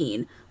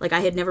 2019. Like, I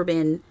had never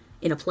been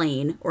in a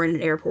plane or in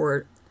an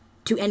airport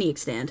to any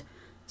extent.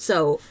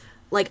 So,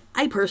 like,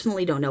 I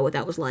personally don't know what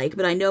that was like,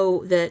 but I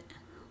know that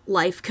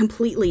life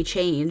completely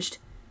changed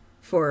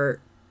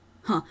for,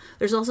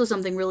 There's also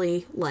something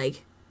really,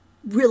 like,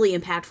 really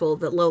impactful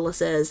that Lola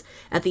says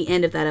at the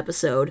end of that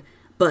episode,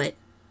 but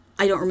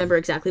I don't remember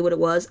exactly what it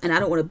was, and I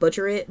don't want to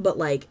butcher it, but,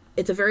 like,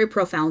 it's a very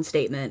profound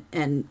statement,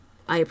 and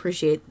I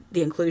appreciate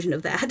the inclusion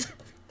of that.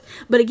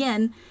 But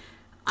again,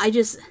 that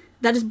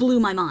just blew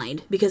my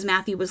mind, because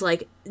Matthew was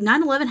like,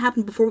 9/11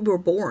 happened before we were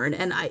born,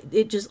 and I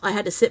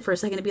had to sit for a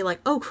second and be like,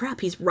 oh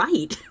crap, he's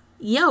right.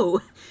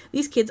 Yo,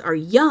 these kids are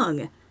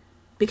young,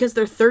 because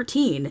they're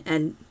 13,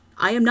 and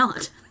I am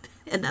not.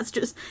 And that's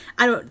just,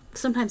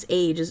 sometimes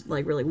age is,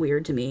 like, really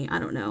weird to me. I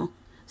don't know.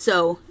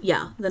 So,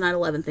 yeah, the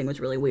 9/11 thing was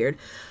really weird.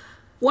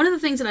 One of the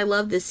things that I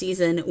loved this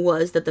season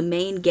was that the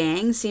main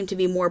gang seemed to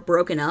be more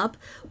broken up.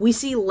 We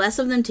see less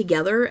of them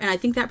together, and I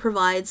think that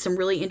provides some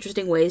really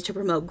interesting ways to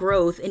promote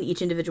growth in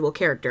each individual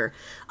character.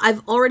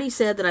 I've already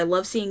said that I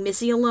love seeing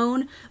Missy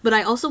alone, but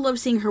I also love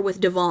seeing her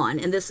with Devon,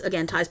 and this,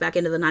 again, ties back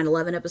into the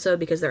 9/11 episode,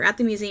 because they're at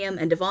the museum,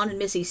 and Devon and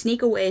Missy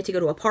sneak away to go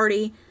to a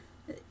party.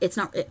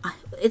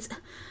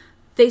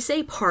 They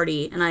say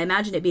party, and I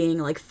imagine it being,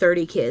 like,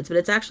 30 kids, but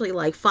it's actually,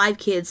 like, 5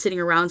 kids sitting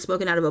around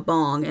smoking out of a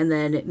bong, and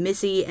then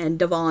Missy and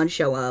Devon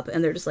show up,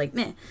 and they're just like,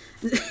 meh,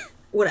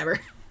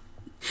 whatever.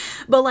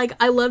 But, like,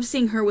 I love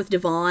seeing her with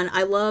Devon.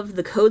 I love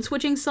the code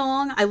switching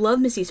song. I love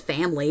Missy's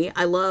family.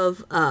 I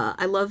love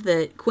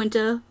that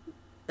Quinta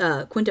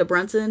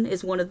Brunson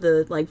is one of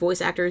the, like, voice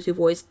actors who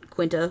voiced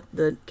Quinta,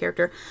 the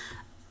character.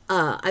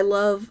 I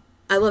love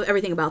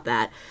everything about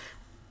that.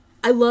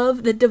 I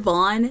love that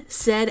Devon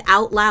said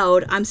out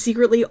loud, I'm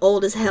secretly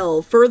old as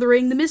hell,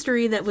 furthering the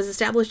mystery that was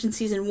established in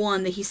season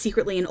 1 that he's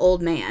secretly an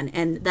old man.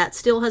 And that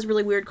still has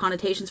really weird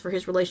connotations for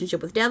his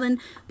relationship with Devon.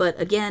 But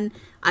again,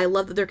 I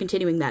love that they're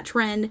continuing that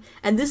trend.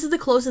 And this is the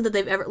closest that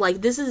they've ever,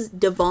 like, this is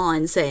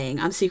Devon saying,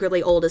 I'm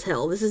secretly old as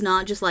hell. This is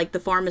not just, like, the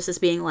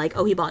pharmacist being like,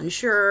 oh, he bought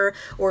Ensure,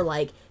 or,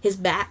 like, his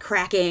back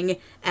cracking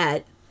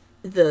at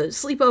the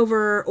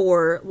sleepover,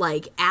 or,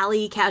 like,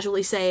 Allie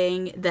casually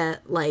saying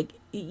that, like,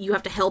 you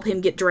have to help him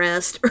get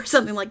dressed or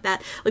something like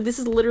that. Like, this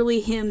is literally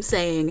him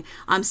saying,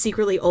 I'm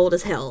secretly old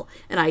as hell.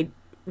 And I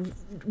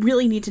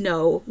really need to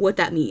know what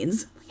that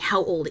means.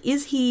 How old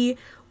is he?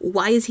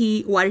 Why did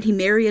he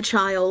marry a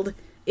child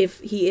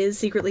if he is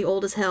secretly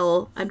old as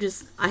hell?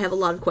 I have a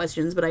lot of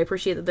questions, but I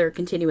appreciate that they're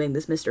continuing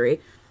this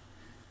mystery.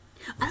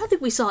 I don't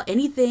think we saw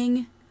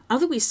anything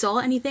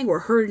or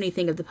heard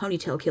anything of the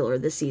ponytail killer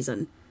this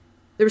season.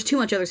 There was too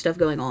much other stuff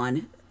going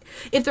on.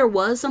 If there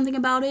was something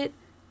about it,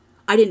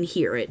 I didn't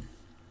hear it.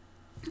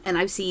 And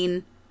I've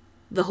seen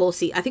the whole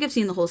season. I think I've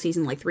seen the whole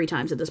season like 3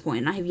 times at this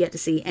point, and I have yet to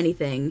see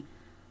anything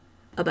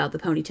about the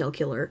ponytail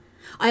killer.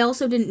 I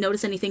also didn't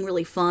notice anything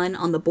really fun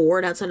on the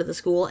board outside of the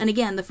school. And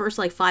again, the first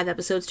like 5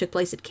 episodes took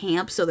place at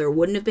camp, so there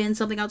wouldn't have been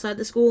something outside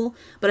the school.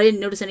 But I didn't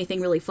notice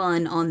anything really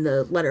fun on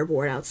the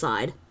letterboard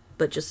outside.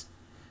 But just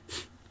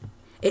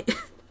I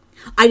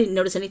didn't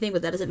notice anything,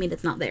 but that doesn't mean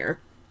it's not there.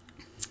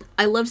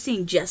 I love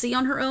seeing Jessie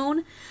on her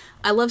own.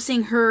 I love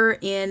seeing her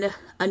in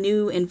a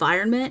new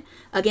environment.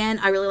 Again,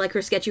 I really like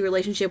her sketchy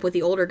relationship with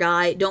the older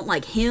guy. Don't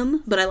like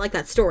him, but I like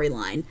that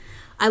storyline.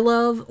 I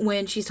love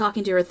when she's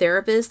talking to her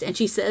therapist and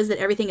she says that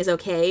everything is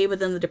okay, but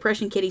then the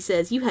depression kitty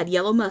says, you had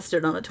yellow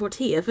mustard on a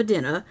tortilla for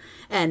dinner.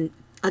 And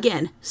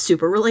again,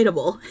 super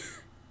relatable.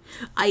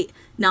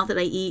 Not that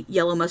I eat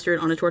yellow mustard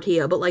on a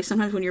tortilla, but like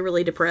sometimes when you're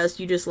really depressed,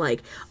 you just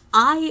like,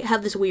 I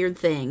have this weird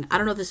thing. I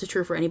don't know if this is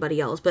true for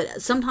anybody else,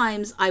 but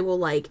sometimes I will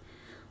like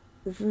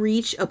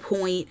reach a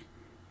point,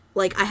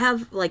 like I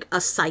have like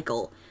a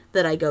cycle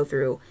that I go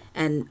through,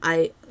 and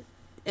I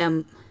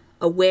am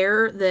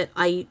aware that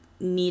I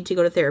need to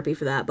go to therapy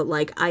for that, but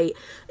like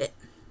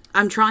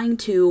I'm trying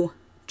to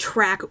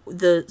track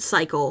the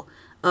cycle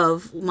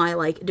of my,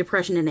 like,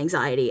 depression and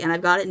anxiety, and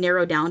I've got it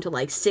narrowed down to,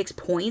 like, 6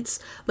 points.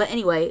 But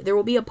anyway, there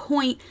will be a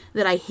point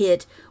that I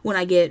hit when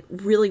I get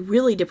really,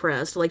 really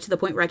depressed, like, to the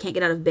point where I can't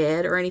get out of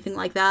bed or anything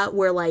like that,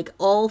 where, like,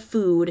 all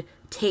food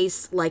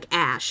tastes like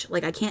ash.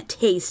 Like, I can't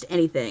taste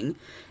anything,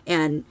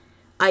 and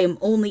I am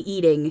only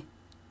eating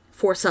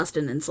for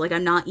sustenance. Like,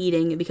 I'm not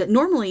eating because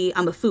normally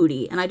I'm a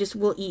foodie, and I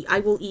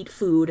will eat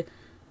food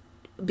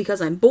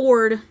because I'm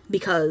bored,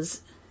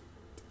 because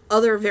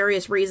other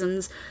various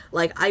reasons.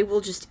 Like, I will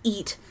just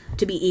eat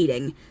to be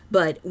eating.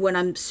 But when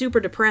I'm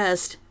super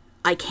depressed,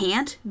 I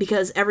can't,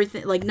 because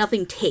everything, like,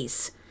 nothing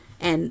tastes.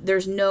 And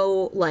there's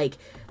no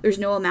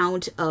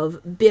amount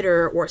of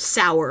bitter or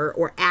sour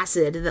or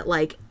acid that,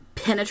 like,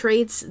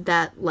 penetrates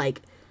that,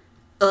 like,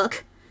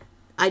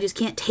 I just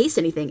can't taste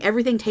anything.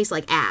 Everything tastes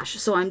like ash.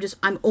 So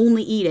I'm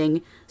only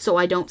eating so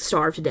I don't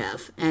starve to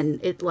death. And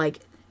it,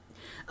 like,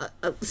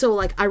 so,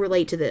 like, I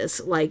relate to this,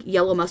 like,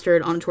 yellow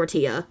mustard on a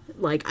tortilla.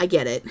 Like, I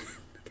get it.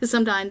 Because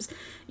sometimes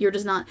you're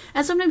just not,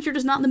 and sometimes you're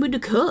just not in the mood to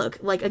cook.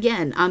 Like,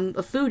 again, I'm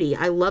a foodie.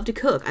 I love to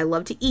cook. I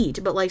love to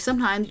eat. But, like,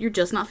 sometimes you're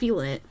just not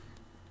feeling it.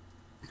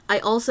 I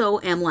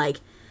also am, like,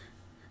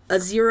 a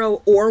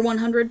 0 or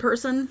 100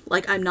 person.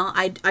 Like, I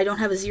don't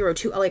have a 0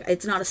 to, like,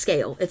 it's not a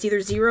scale. It's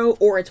either 0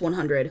 or it's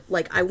 100.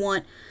 Like, I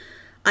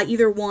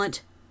either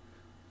want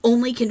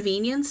only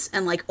convenience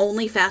and, like,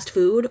 only fast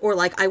food, or,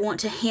 like, I want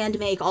to hand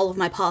make all of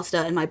my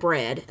pasta and my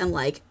bread and,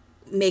 like,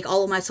 make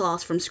all of my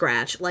sauce from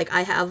scratch. Like,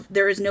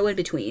 there is no in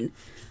between.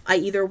 I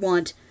either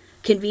want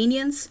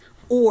convenience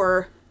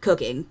or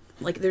cooking.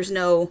 Like, there's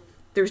no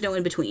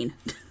in between.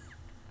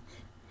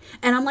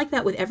 And I'm like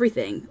that with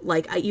everything.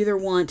 Like, I either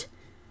want,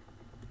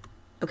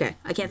 okay,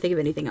 I can't think of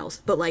anything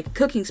else, but, like,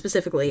 cooking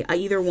specifically, I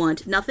either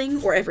want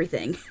nothing or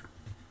everything.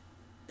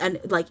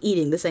 And, like,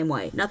 eating the same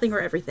way. Nothing or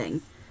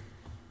everything.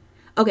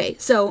 Okay,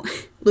 so,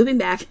 looping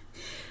back,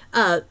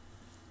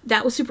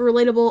 that was super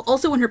relatable.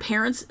 Also, when her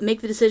parents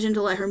make the decision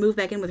to let her move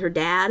back in with her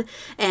dad,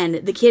 and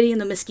the kitty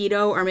and the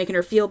mosquito are making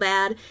her feel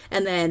bad,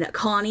 and then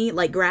Connie,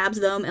 like,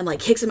 grabs them and, like,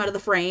 kicks them out of the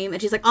frame, and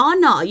she's like, oh,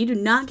 no, you do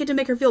not get to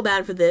make her feel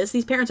bad for this.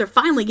 These parents are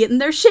finally getting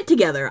their shit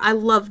together. I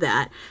love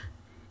that.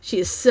 She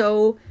is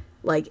so,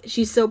 like,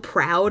 she's so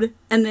proud.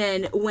 And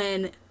then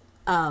when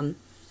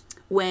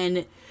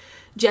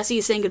Jesse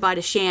is saying goodbye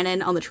to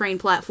Shannon on the train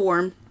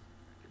platform,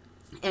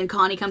 and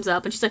Connie comes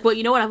up, and she's like, well,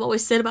 you know what I've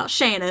always said about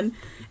Shannon?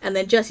 And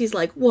then Jesse's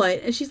like,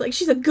 what? And she's like,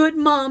 she's a good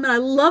mom, and I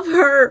love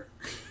her.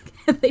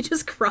 And they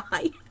just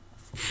cry.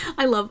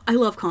 I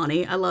love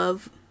Connie. I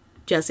love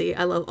Jesse.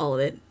 I love all of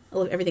it. I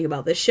love everything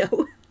about this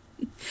show.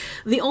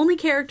 The only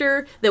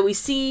character that we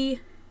see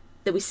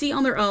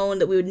on their own,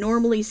 that we would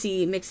normally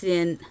see mixed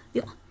in,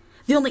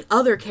 the only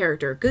other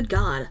character, good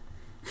God.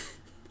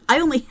 I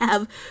only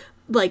have,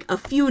 like, a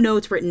few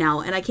notes written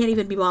out, and I can't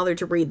even be bothered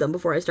to read them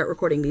before I start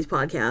recording these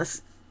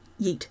podcasts.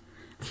 Yeet.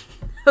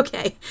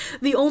 Okay,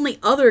 the only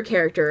other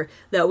character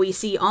that we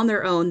see on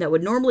their own that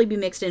would normally be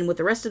mixed in with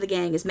the rest of the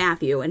gang is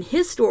Matthew, and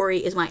his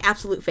story is my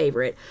absolute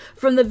favorite.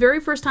 From the very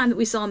first time that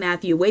we saw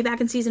Matthew, way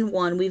back in season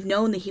 1, we've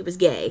known that he was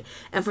gay,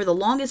 and for the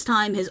longest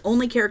time, his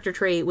only character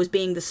trait was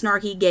being the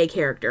snarky gay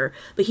character,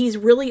 but he's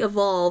really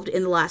evolved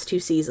in the last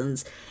 2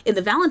 seasons. In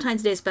the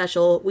Valentine's Day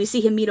special, we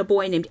see him meet a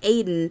boy named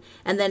Aiden,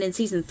 and then in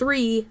season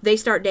 3, they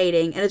start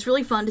dating, and it's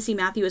really fun to see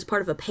Matthew as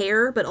part of a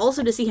pair, but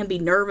also to see him be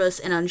nervous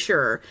and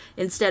unsure,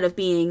 instead of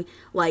being,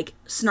 like,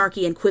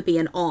 snarky and quippy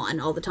and on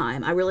all the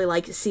time. I really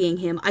like seeing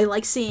him. I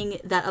like seeing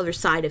that other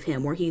side of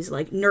him where he's,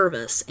 like,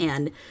 nervous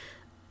and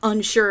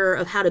unsure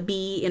of how to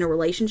be in a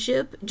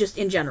relationship, just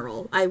in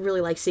general. I really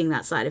like seeing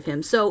that side of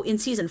him. So in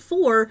season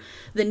 4,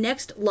 the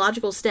next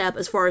logical step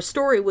as far as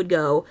story would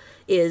go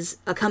is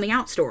a coming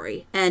out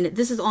story. And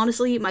this is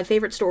honestly my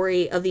favorite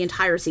story of the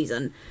entire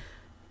season.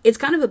 It's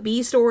kind of a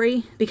B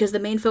story because the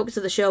main focus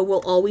of the show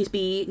will always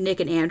be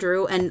Nick and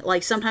Andrew, and,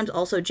 like, sometimes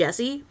also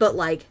Jesse, but,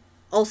 like,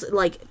 also,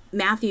 like,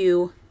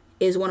 Matthew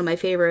is one of my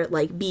favorite,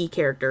 like, B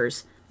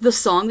characters. The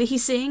song that he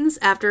sings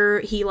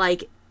after he,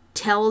 like,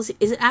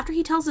 is it after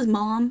he tells his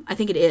mom? I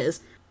think it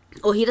is.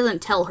 Well, he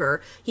doesn't tell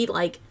her.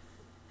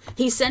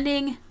 He's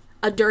sending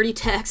a dirty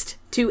text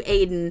to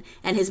Aiden,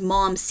 and his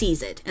mom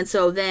sees it. And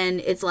so then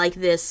it's like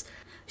this,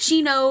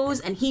 she knows,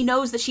 and he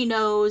knows that she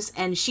knows,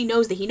 and she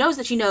knows that he knows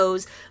that she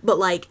knows, but,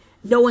 like,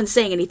 no one's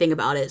saying anything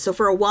about it. So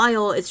for a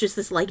while, it's just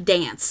this, like,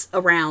 dance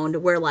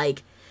around where,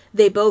 like,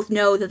 they both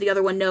know that the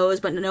other one knows,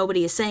 but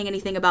nobody is saying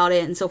anything about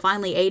it. And so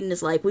finally Aiden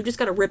is like, we've just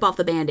got to rip off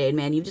the Band-Aid,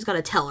 man. You've just got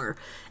to tell her.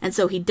 And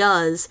so he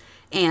does.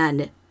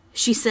 And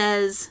she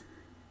says,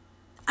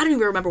 I don't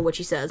even remember what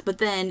she says, but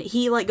then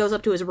he, like, goes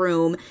up to his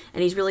room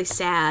and he's really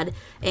sad.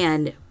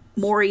 And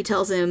Maury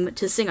tells him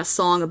to sing a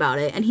song about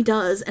it. And he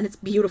does. And it's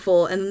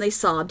beautiful. And then they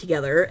sob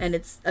together. And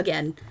it's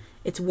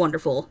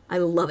wonderful. I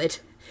love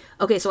it.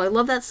 Okay, so I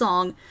love that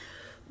song.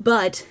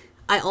 But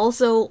I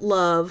also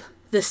love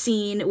the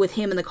scene with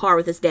him in the car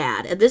with his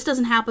dad. And this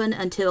doesn't happen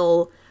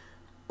until,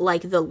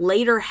 like, the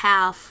later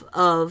half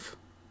of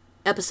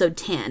episode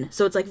 10.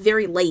 So it's, like,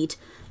 very late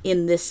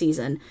in this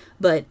season.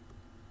 But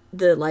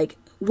the, like,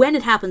 when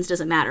it happens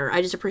doesn't matter.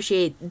 I just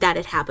appreciate that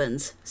it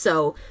happens.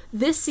 So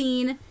this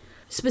scene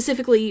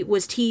specifically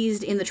was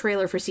teased in the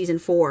trailer for season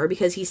 4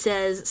 because he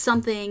says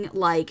something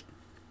like,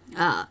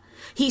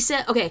 he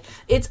said, okay,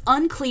 it's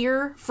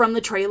unclear from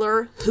the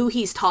trailer who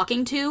he's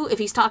talking to, if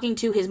he's talking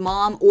to his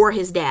mom or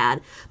his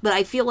dad, but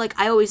I feel like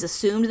I always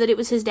assumed that it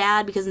was his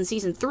dad because in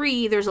season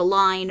 3 there's a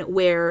line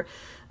where,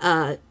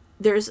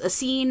 there's a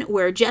scene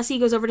where Jesse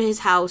goes over to his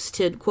house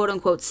to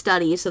quote-unquote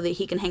study so that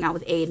he can hang out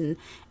with Aiden,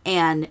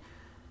 and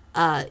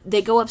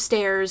they go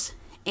upstairs,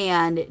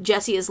 and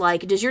Jesse is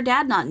like, does your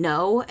dad not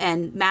know?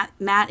 And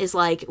Matt is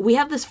like, we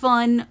have this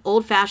fun,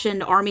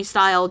 old-fashioned,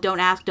 army-style, don't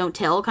ask, don't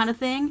tell kind of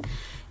thing,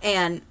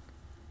 and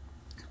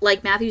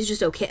like, Matthew's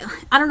just okay.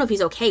 I don't know if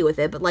he's okay with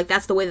it, but, like,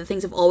 that's the way that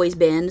things have always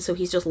been, so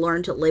he's just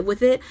learned to live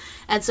with it.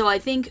 And so I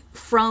think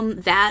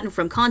from that and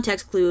from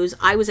context clues,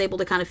 I was able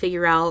to kind of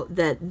figure out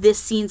that this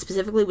scene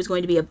specifically was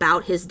going to be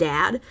about his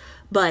dad,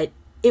 but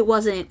it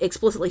wasn't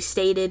explicitly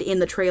stated in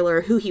the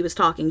trailer who he was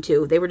talking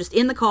to. They were just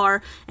in the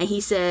car, and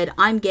he said,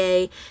 I'm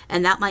gay,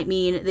 and that might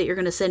mean that you're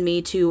going to send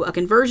me to a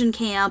conversion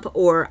camp,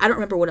 or I don't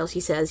remember what else he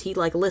says. He,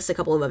 like, lists a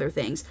couple of other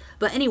things.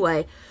 But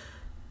anyway,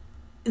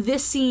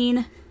 this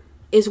scene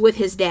is with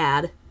his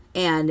dad,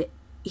 and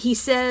he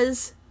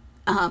says,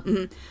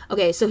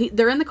 okay, so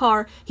they're in the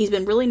car. He's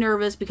been really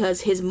nervous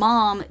because his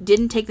mom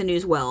didn't take the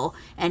news well,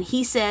 and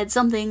he said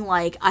something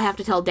like, I have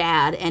to tell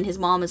dad, and his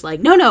mom is like,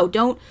 no,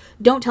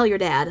 don't tell your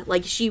dad.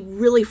 Like, she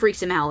really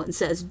freaks him out and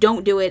says,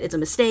 don't do it, it's a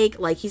mistake,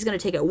 like, he's gonna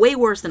take it way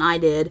worse than I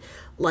did,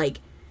 like,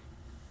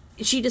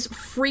 she just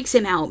freaks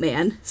him out,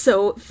 man.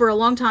 So for a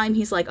long time,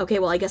 he's like, okay,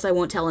 well, I guess I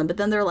won't tell him. But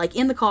then they're like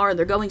in the car,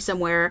 they're going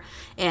somewhere,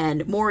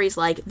 and Maury's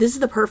like, this is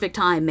the perfect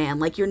time, man.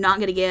 Like, you're not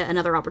going to get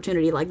another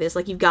opportunity like this.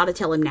 Like, you've got to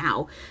tell him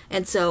now.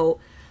 And so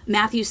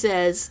Matthew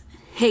says,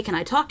 hey, can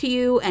I talk to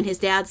you? And his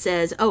dad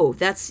says, oh,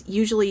 that's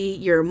usually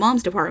your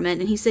mom's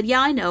department. And he said,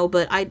 yeah, I know,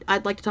 but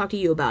I'd like to talk to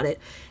you about it.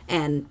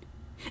 And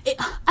I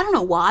don't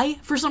know why,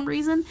 for some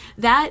reason,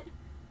 that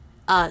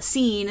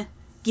scene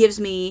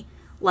gives me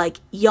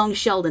like young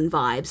Sheldon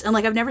vibes. And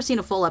like, I've never seen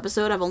a full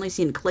episode. I've only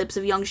seen clips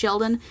of young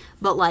Sheldon,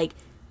 but like,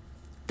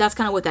 that's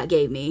kind of what that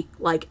gave me.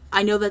 Like,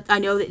 I know that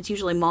it's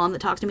usually mom that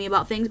talks to me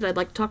about things, but I'd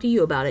like to talk to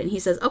you about it. And he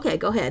says, okay,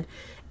 go ahead.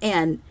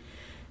 And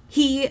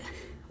he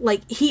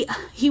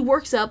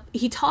works up,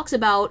 he talks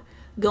about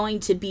going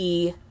to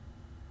be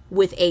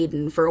with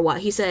Aiden for a while.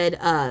 He said,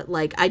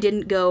 like, I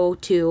didn't go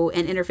to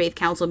an interfaith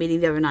council meeting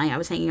the other night. I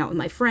was hanging out with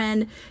my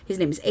friend. His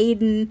name is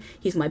Aiden.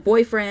 He's my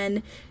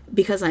boyfriend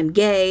because I'm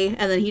gay.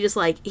 And then he just,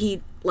 like,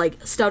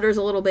 stutters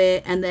a little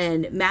bit. And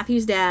then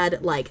Matthew's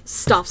dad, like,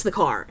 stops the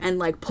car and,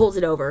 like, pulls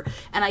it over.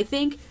 And I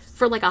think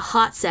for, like, a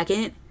hot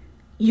second,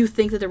 you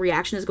think that the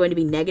reaction is going to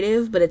be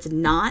negative, but it's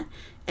not.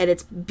 And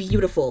it's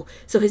beautiful.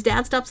 So his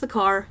dad stops the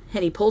car,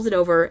 and he pulls it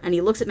over, and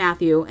he looks at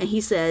Matthew, and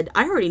he said,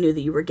 I already knew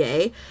that you were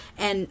gay.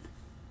 And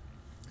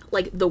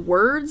like, the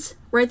words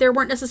right there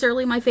weren't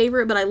necessarily my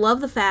favorite, but I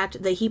love the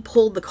fact that he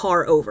pulled the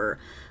car over.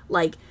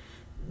 Like,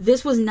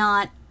 this was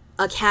not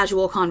a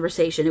casual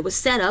conversation. It was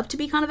set up to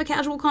be kind of a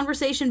casual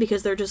conversation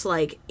because they're just,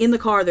 like, in the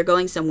car, they're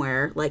going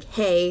somewhere, like,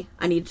 hey,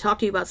 I need to talk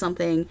to you about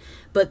something.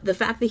 But the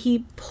fact that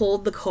he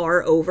pulled the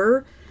car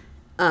over,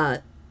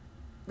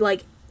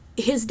 like,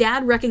 his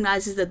dad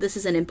recognizes that this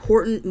is an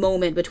important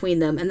moment between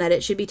them and that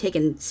it should be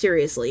taken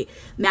seriously.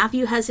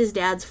 Matthew has his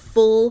dad's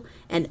full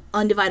and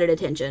undivided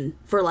attention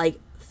for, like,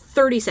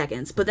 30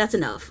 seconds, but that's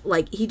enough.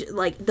 Like,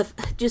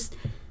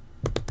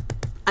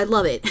 I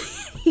love it.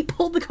 He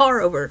pulled the car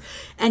over,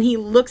 and he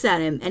looks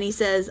at him, and he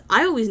says,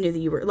 I always knew that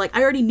you were, like,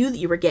 I already knew that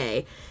you were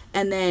gay.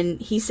 And then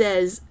he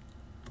says,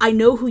 I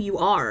know who you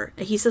are.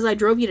 And he says, I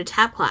drove you to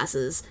tap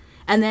classes.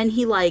 And then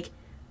he, like,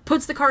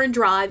 puts the car in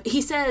drive. He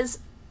says,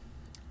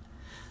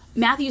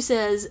 Matthew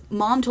says,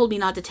 Mom told me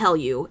not to tell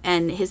you.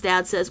 And his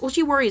dad says, well,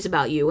 she worries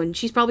about you, and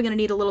she's probably going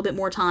to need a little bit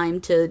more time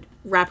to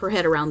wrap her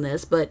head around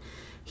this, but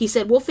he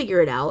said, we'll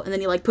figure it out. And then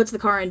he, like, puts the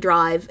car in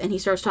drive, and he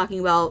starts talking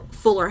about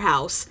Fuller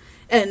House.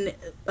 And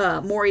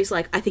Maury's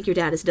like, I think your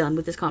dad is done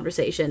with this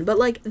conversation. But,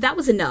 like, that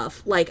was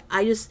enough. Like,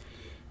 I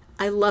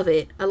love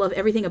it. I love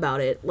everything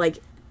about it. Like,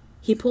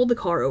 he pulled the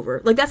car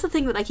over. Like, that's the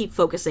thing that I keep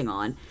focusing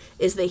on,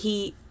 is that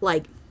he,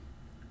 like,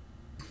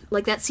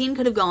 that scene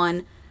could have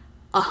gone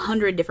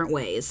 100 different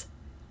ways.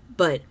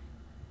 But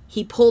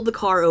he pulled the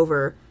car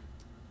over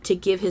to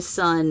give his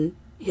son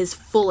his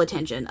full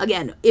attention.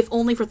 Again, if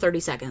only for 30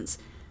 seconds.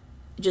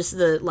 Just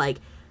the, like,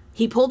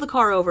 he pulled the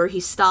car over,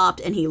 he stopped,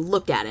 and he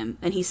looked at him,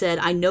 and he said,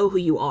 I know who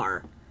you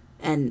are.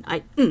 And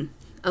I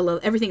love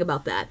everything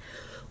about that.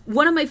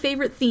 One of my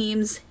favorite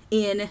themes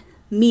in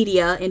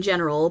media in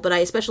general, but I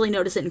especially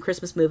notice it in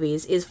Christmas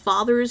movies, is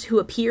fathers who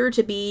appear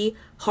to be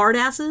hard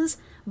asses,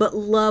 but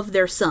love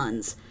their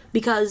sons.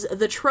 Because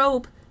the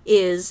trope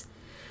is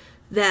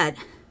that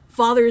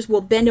fathers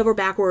will bend over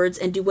backwards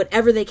and do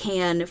whatever they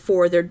can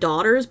for their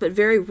daughters, but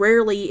very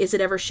rarely is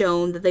it ever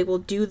shown that they will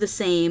do the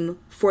same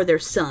for their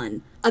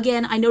son.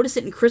 Again, I notice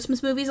it in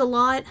Christmas movies a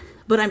lot,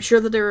 but I'm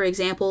sure that there are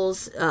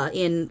examples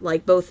in,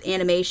 like, both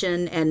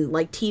animation and,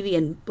 like, TV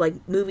and, like,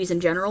 movies in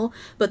general.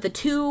 But the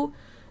two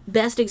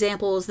best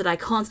examples that I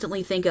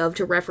constantly think of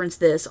to reference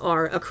this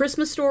are A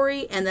Christmas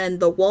Story and then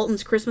the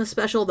Waltons Christmas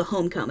special, The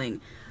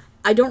Homecoming.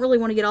 I don't really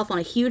want to get off on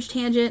a huge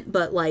tangent,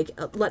 but, like,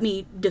 let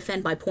me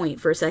defend my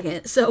point for a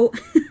second. So,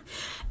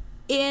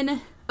 in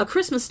A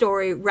Christmas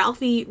Story,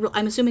 Ralphie,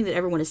 I'm assuming that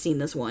everyone has seen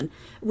this one,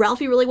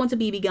 Ralphie really wants a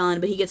BB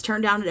gun, but he gets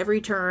turned down at every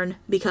turn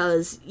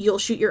because you'll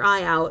shoot your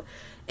eye out.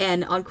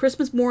 And on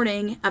Christmas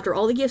morning, after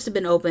all the gifts have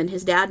been opened,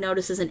 his dad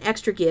notices an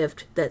extra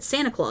gift that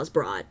Santa Claus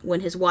brought.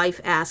 When his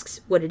wife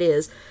asks what it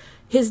is,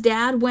 his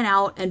dad went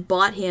out and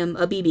bought him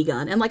a BB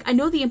gun. And, like, I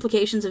know the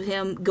implications of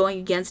him going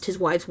against his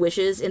wife's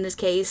wishes in this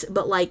case,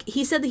 but, like,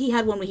 he said that he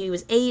had one when he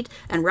was 8,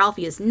 and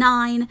Ralphie is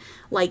 9.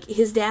 Like,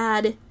 his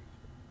dad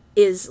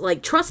is,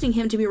 like, trusting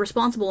him to be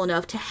responsible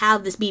enough to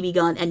have this BB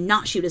gun and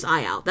not shoot his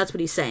eye out. That's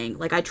what he's saying.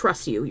 Like, I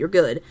trust you. You're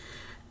good.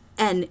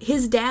 And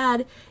his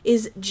dad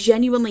is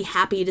genuinely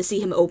happy to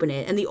see him open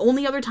it. And the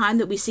only other time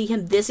that we see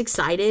him this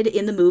excited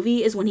in the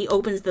movie is when he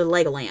opens the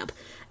Lego lamp.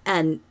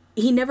 And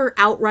he never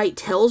outright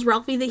tells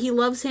Ralphie that he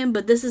loves him,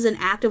 but this is an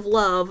act of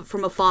love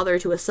from a father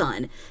to a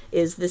son,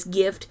 is this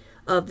gift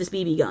of this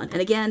BB gun.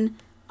 And again,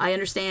 I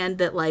understand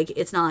that, like,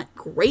 it's not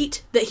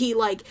great that he,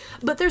 like,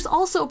 but there's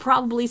also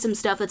probably some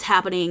stuff that's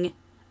happening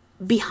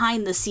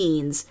behind the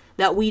scenes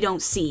that we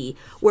don't see,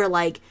 where,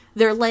 like,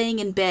 they're laying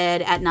in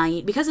bed at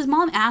night, because his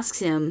mom asks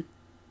him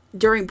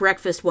during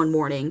breakfast one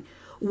morning,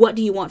 what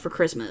do you want for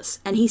Christmas?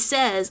 And he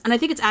says, and I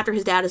think it's after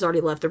his dad has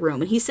already left the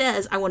room, and he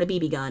says, I want a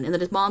BB gun, and then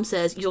his mom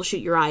says, you'll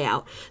shoot your eye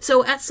out.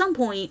 So at some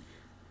point,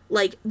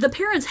 like, the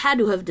parents had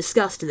to have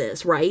discussed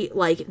this, right?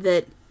 Like,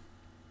 that,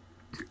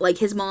 like,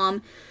 his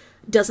mom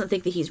doesn't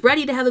think that he's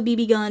ready to have a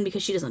BB gun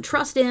because she doesn't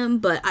trust him,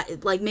 but,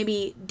 like,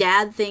 maybe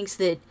dad thinks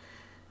that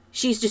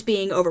she's just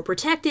being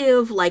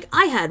overprotective. Like,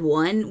 I had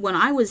one when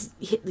I was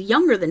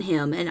younger than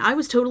him, and I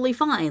was totally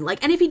fine.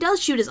 Like, and if he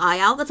does shoot his eye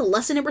out, that's a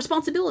lesson in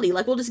responsibility.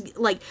 Like, we'll just,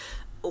 like,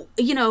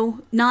 you know,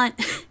 not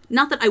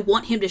that I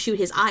want him to shoot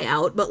his eye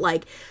out, but,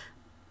 like,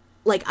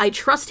 I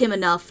trust him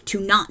enough to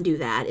not do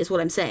that, is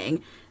what I'm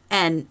saying.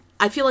 And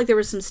I feel like there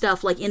was some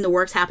stuff, like, in the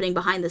works happening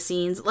behind the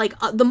scenes. Like,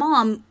 the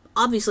mom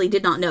obviously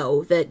did not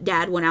know that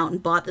dad went out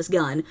and bought this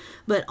gun,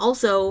 but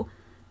also,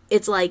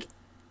 it's like,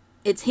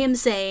 it's him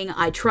saying,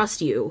 I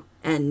trust you,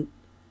 and,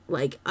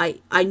 like,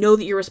 I know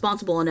that you're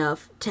responsible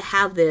enough to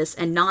have this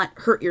and not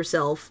hurt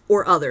yourself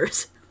or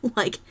others.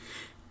 Like,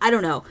 I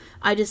don't know.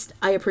 I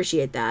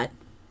appreciate that.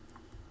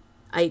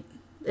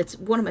 It's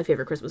one of my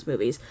favorite Christmas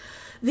movies.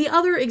 The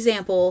other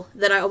example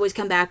that I always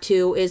come back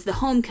to is The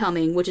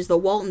Homecoming, which is the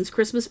Waltons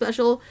Christmas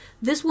special.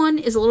 This one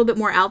is a little bit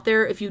more out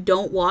there if you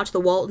don't watch the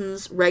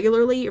Waltons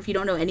regularly, or if you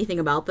don't know anything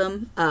about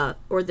them,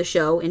 or the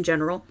show in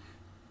general.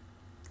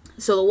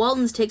 So The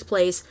Waltons takes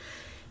place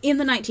in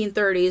the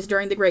 1930s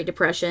during the Great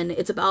Depression.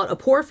 It's about a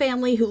poor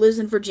family who lives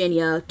in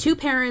Virginia. 2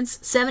 parents,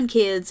 7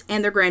 kids,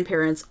 and their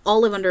grandparents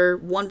all live under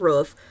one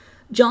roof.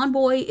 John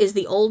Boy is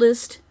the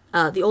oldest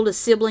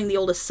sibling, the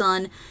oldest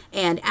son,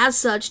 and as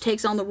such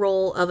takes on the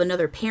role of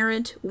another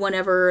parent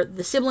whenever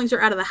the siblings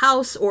are out of the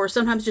house, or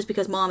sometimes just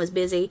because mom is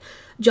busy.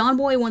 John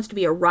Boy wants to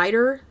be a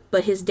writer,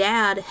 but his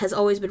dad has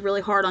always been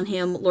really hard on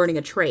him learning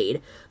a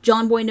trade.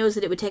 John Boy knows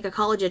that it would take a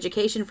college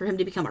education for him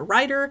to become a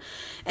writer,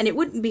 and it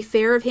wouldn't be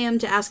fair of him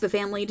to ask the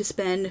family to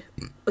spend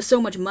so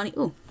much money.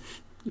 Oh,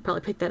 you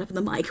probably picked that up in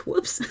the mic.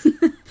 Whoops.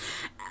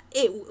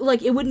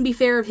 It wouldn't be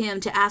fair of him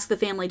to ask the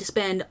family to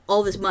spend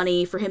all this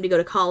money for him to go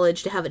to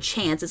college to have a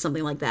chance at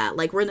something like that.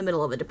 Like, we're in the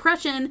middle of a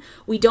depression.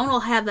 We don't all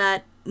have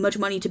that much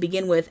money to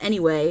begin with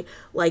anyway.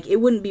 Like,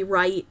 it wouldn't be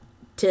right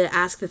to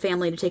ask the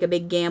family to take a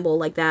big gamble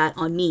like that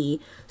on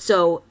me.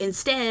 So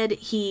instead,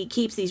 he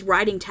keeps these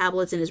writing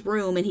tablets in his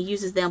room, and he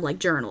uses them like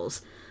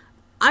journals.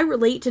 I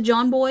relate to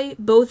John Boy,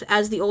 both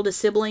as the oldest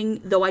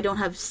sibling, though I don't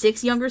have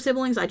 6 younger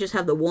siblings, I just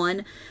have the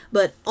one,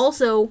 but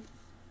also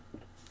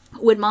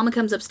when Mama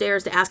comes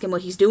upstairs to ask him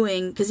what he's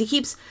doing, because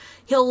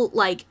he'll,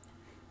 like,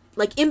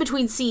 in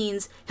between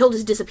scenes, he'll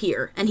just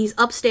disappear, and he's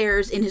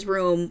upstairs in his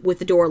room with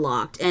the door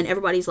locked, and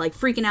everybody's, like,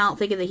 freaking out,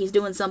 thinking that he's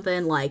doing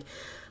something. Like,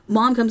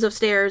 Mom comes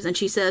upstairs, and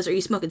she says, are you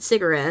smoking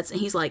cigarettes?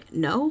 And he's like,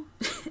 no.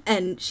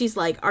 And she's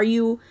like,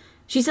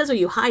 she says, are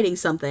you hiding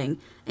something?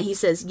 And he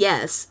says,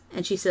 yes.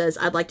 And she says,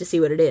 I'd like to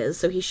see what it is.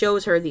 So he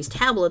shows her these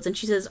tablets, and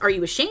she says, are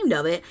you ashamed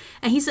of it?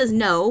 And he says,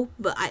 no,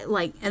 but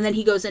and then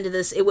he goes into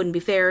this, it wouldn't be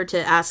fair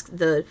to ask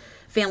the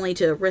family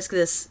to risk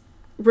this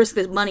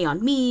money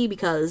on me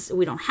because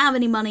we don't have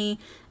any money,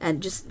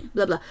 and just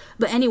blah, blah.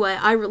 But anyway,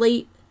 I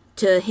relate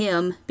to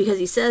him because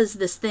he says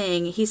this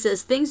thing. He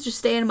says, things just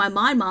stay in my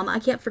mind, Mom. I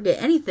can't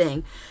forget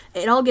anything.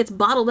 It all gets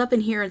bottled up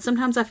in here, and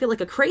sometimes I feel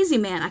like a crazy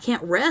man. I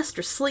can't rest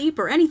or sleep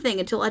or anything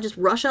until I just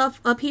rush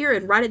up here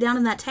and write it down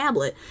in that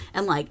tablet.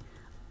 And, like,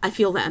 I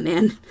feel that,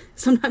 man.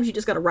 Sometimes you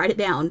just gotta write it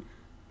down.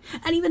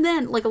 And even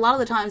then, like, a lot of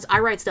the times I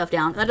write stuff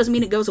down. That doesn't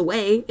mean it goes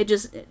away. It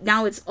just,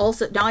 now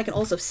I can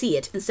also see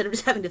it instead of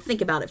just having to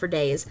think about it for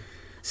days.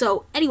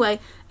 So, anyway,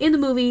 in the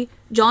movie,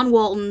 John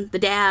Walton, the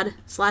dad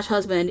 /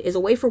 husband, is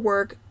away for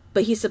work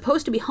but he's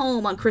supposed to be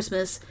home on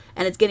Christmas,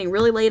 and it's getting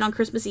really late on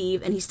Christmas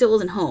Eve, and he still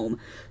isn't home.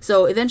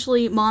 So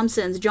eventually, Mom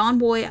sends John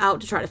Boy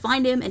out to try to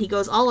find him, and he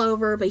goes all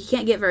over, but he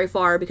can't get very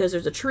far because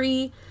there's a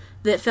tree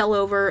that fell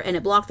over, and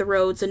it blocked the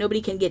road, so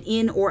nobody can get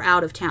in or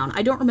out of town.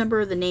 I don't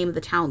remember the name of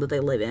the town that they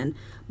live in,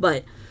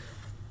 but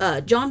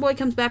John Boy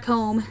comes back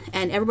home,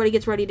 and everybody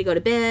gets ready to go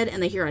to bed,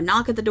 and they hear a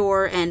knock at the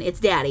door, and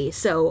it's Daddy.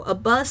 So a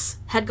bus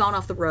had gone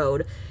off the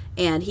road,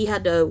 and he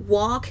had to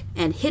walk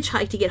and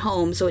hitchhike to get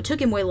home, so it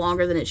took him way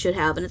longer than it should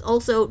have. And it's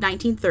also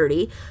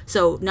 1930,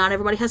 so not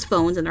everybody has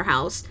phones in their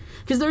house.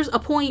 Because there's a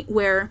point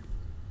where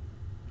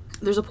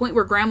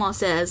Grandma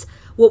says,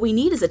 what we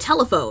need is a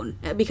telephone.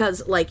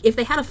 Because, like, if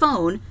they had a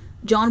phone,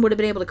 John would have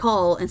been able to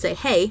call and say,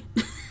 hey,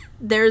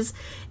 there's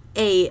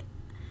a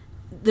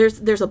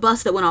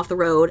bus that went off the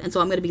road, and so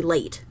I'm going to be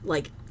late.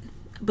 Like,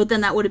 but then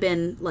that would have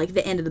been, like,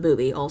 the end of the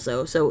movie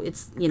also, so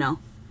it's,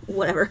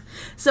 whatever.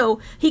 So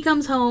he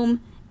comes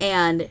home,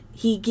 and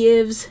he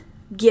gives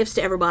gifts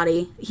to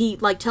everybody. He,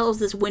 like, tells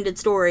this winded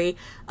story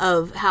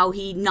of how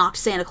he knocked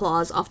Santa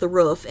Claus off the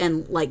roof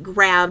and, like,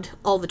 grabbed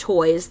all the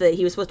toys that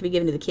he was supposed to be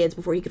giving to the kids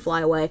before he could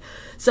fly away.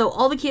 So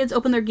all the kids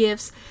open their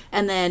gifts,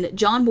 and then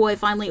John Boy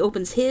finally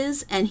opens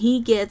his, and he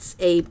gets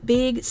a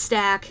big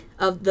stack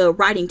of the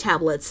writing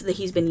tablets that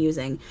he's been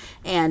using.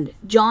 And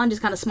John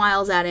just kind of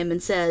smiles at him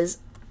and says,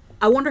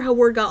 I wonder how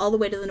word got all the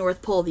way to the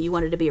North Pole that you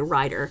wanted to be a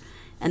writer.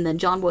 And then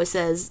John Boy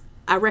says,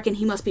 I reckon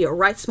he must be a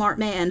right smart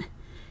man.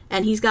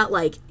 And he's got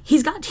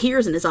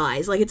tears in his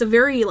eyes. Like, it's a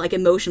very, like,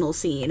 emotional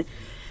scene.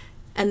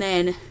 And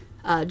then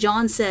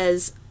John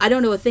says, I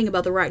don't know a thing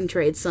about the writing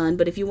trade, son,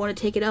 but if you want to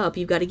take it up,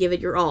 you've got to give it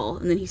your all.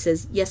 And then he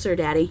says, yes, sir,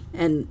 Daddy.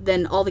 And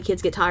then all the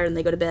kids get tired and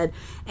they go to bed.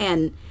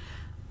 And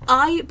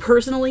I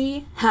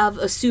personally have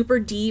a super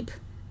deep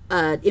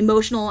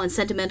emotional and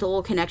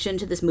sentimental connection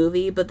to this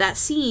movie, but that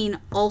scene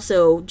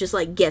also just,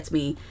 like, gets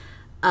me.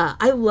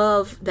 I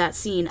love that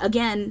scene.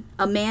 Again,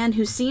 a man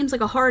who seems like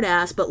a hard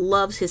ass but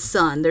loves his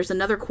son. There's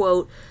another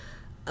quote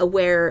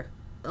where,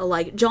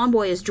 like, John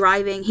Boy is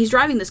driving. He's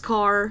driving this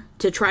car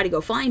to try to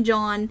go find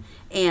John,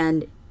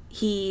 and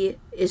he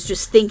is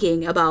just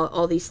thinking about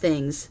all these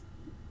things.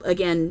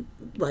 Again,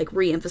 like,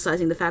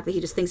 re-emphasizing the fact that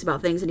he just thinks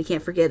about things and he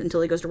can't forget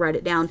until he goes to write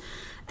it down.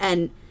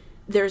 And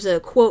there's a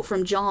quote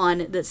from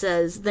John that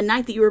says, the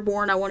night that you were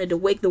born, I wanted to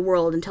wake the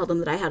world and tell them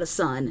that I had a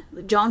son.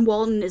 John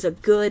Walton is a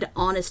good,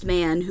 honest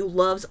man who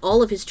loves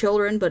all of his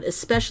children, but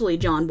especially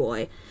John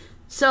Boy.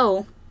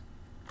 So,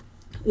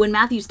 when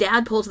Matthew's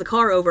dad pulls the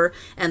car over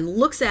and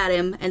looks at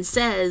him and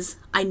says,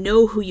 I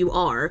know who you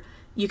are,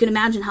 you can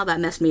imagine how that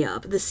messed me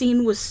up. The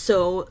scene was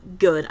so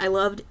good. I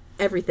loved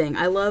everything.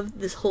 I loved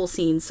this whole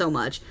scene so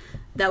much.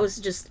 That was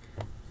just,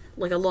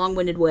 like, a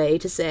long-winded way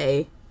to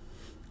say,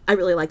 I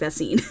really like that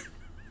scene.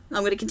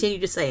 I'm going to continue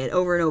to say it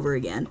over and over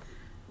again.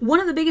 One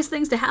of the biggest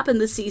things to happen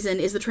this season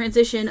is the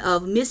transition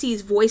of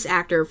Missy's voice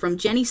actor from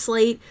Jenny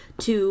Slate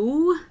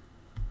to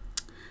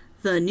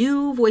the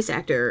new voice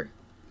actor,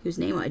 whose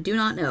name I do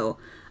not know.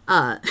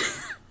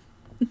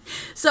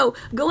 So,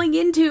 going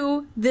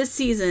into this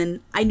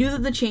season, I knew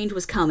that the change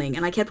was coming,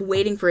 and I kept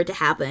waiting for it to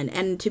happen.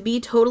 And to be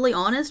totally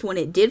honest, when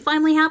it did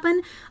finally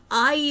happen,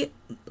 I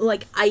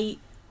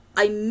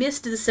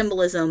missed the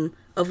symbolism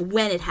of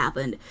when it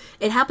happened.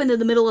 It happened in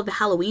the middle of the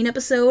Halloween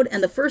episode,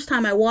 and the first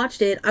time I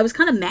watched it, I was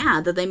kind of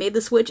mad that they made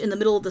the switch in the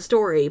middle of the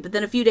story, but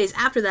then a few days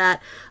after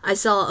that, I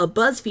saw a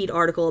BuzzFeed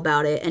article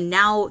about it, and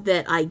now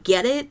that I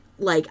get it,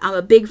 like, I'm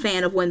a big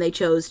fan of when they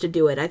chose to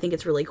do it. I think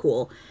it's really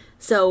cool.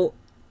 So,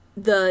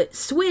 the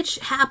switch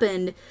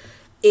happened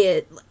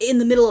in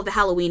the middle of the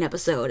Halloween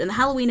episode, and the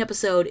Halloween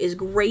episode is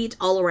great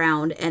all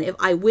around, and if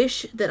I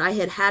wish that I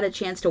had a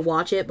chance to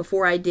watch it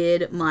before I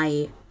did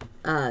my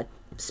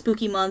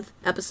Spooky Month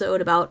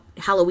episode about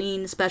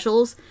Halloween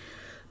specials,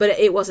 but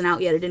it wasn't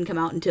out yet. It didn't come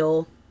out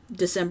until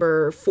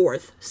December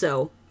 4th,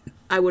 so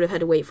I would have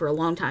had to wait for a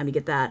long time to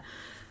get that.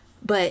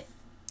 But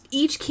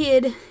each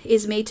kid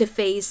is made to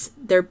face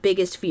their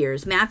biggest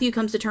fears. Matthew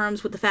comes to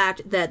terms with the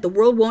fact that the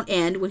world won't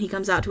end when he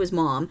comes out to his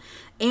mom.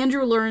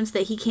 Andrew learns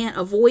that he can't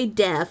avoid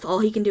death, all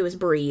he can do is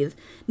breathe.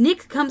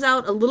 Nick comes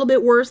out a little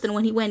bit worse than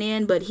when he went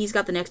in, but he's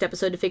got the next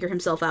episode to figure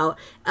himself out.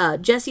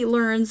 Jessie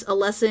learns a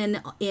lesson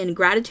in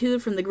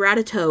gratitude from the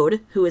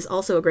Gratitoad, who is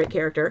also a great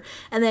character.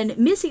 And then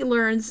Missy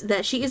learns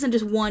that she isn't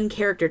just one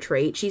character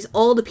trait, she's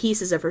all the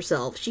pieces of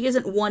herself. She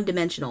isn't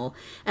one-dimensional.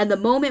 And the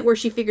moment where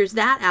she figures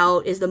that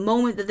out is the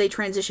moment that they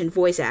transition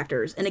voice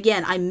actors. And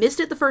again, I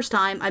missed it the first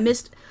time. I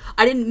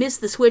didn't miss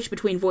the switch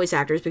between voice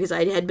actors because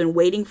I had been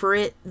waiting for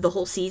it the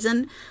whole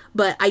season,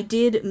 but I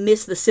did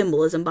miss the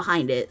symbolism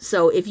behind it.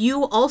 So if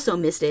you also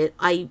missed it,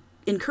 I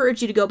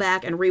encourage you to go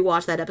back and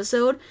rewatch that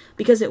episode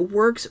because it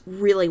works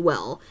really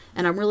well.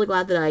 And I'm really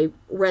glad that I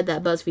read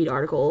that BuzzFeed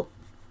article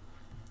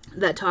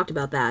that talked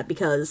about that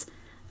because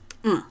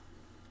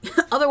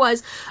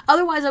otherwise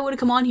I would have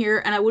come on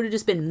here and I would have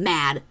just been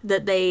mad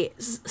that they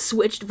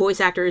switched voice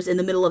actors in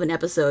the middle of an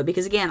episode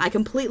because again, I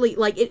completely,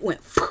 like, it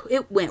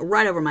went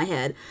right over my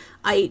head.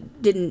 I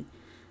didn't,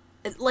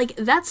 like,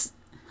 that's,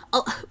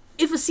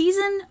 if a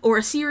season or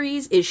a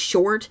series is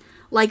short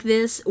like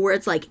this, where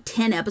it's like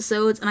 10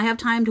 episodes, and I have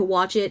time to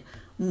watch it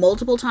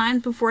multiple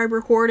times before I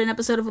record an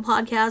episode of a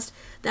podcast,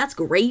 that's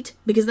great,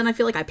 because then I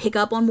feel like I pick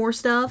up on more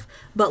stuff.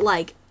 But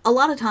like, a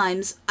lot of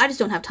times, I just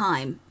don't have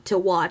time to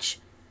watch,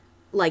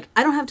 like,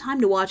 I don't have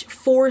time to watch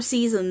 4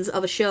 seasons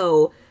of a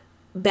show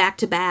back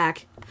to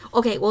back.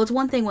 Okay, well, it's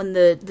one thing when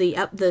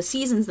the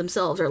seasons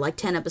themselves are like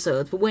 10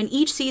 episodes, but when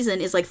each season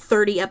is like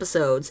 30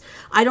 episodes,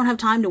 I don't have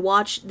time to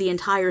watch the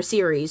entire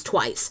series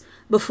twice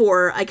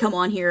before I come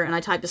on here and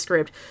I type a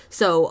script.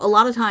 So a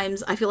lot of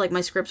times I feel like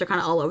my scripts are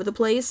kind of all over the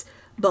place,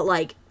 but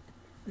like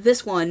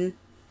this one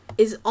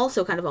is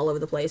also kind of all over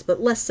the place,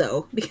 but less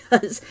so,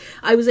 because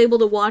I was able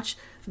to watch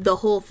the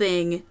whole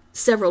thing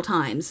several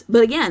times.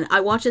 But again, I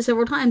watched it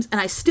several times and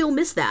I still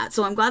missed that.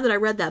 So I'm glad that I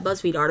read that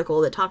BuzzFeed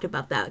article that talked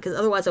about that, because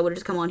otherwise I would have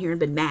just come on here and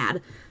been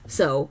mad.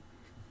 So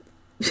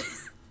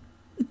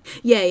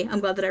yay, I'm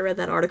glad that I read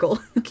that article.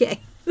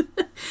 Okay.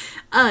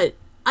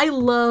 I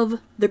love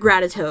the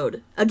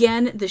Gratitoad.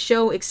 Again, the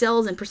show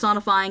excels in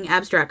personifying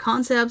abstract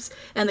concepts,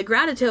 and the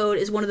Gratitoad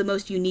is one of the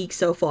most unique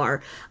so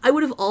far. I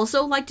would have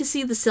also liked to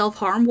see the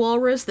self-harm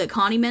walrus that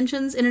Connie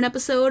mentions in an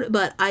episode,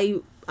 but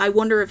I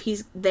wonder if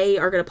they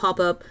are going to pop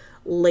up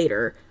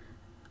later.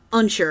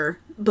 Unsure.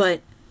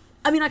 But,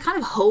 I mean, I kind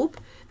of hope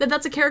that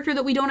that's a character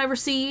that we don't ever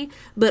see,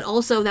 but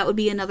also that would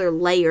be another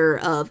layer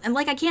of... And,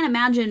 like, I can't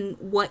imagine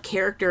what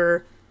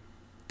character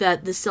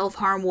that the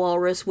self-harm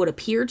walrus would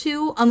appear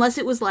to, unless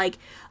it was, like,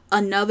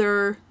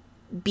 another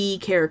B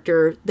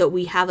character that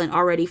we haven't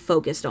already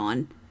focused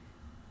on.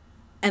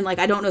 And, like,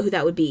 I don't know who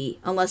that would be,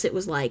 unless it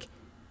was, like,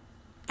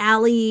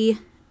 Allie,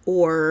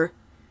 or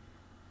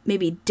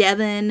maybe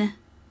Devin,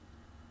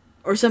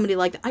 or somebody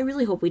like that. I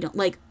really hope we don't,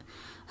 like...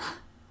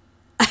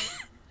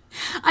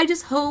 I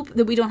just hope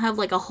that we don't have,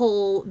 like, a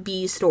whole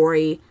B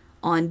story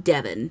on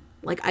Devin.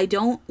 Like, I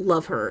don't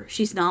love her.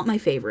 She's not my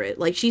favorite.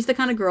 Like, she's the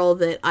kind of girl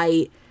that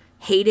I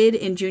hated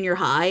in junior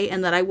high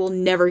and that I will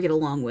never get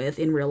along with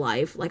in real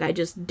life. Like, I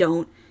just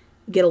don't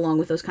get along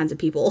with those kinds of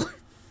people.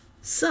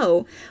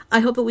 So, I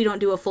hope that we don't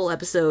do a full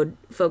episode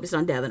focused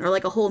on Devin, or,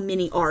 like, a whole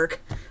mini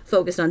arc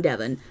focused on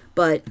Devin.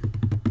 But,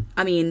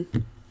 I mean...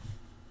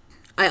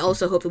 I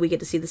also hope that we get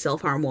to see the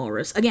self-harm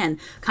walrus. Again,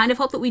 kind of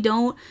hope that we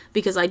don't,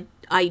 because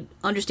I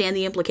understand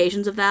the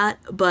implications of that,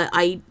 but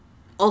I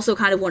also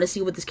kind of want to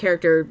see what this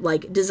character,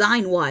 like,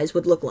 design-wise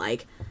would look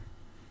like.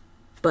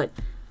 But,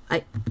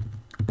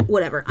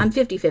 whatever. I'm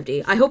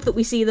 50-50. I hope that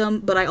we see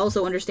them, but I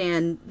also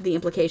understand the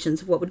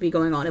implications of what would be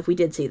going on if we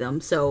did see them.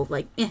 So,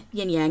 like,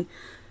 yin-yang.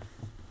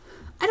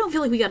 I don't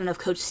feel like we got enough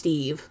Coach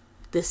Steve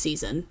this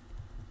season,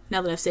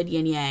 now that I've said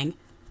yin-yang.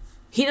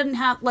 He doesn't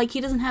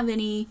have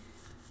any...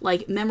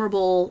 like,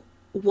 memorable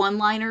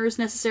one-liners,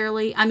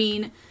 necessarily. I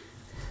mean,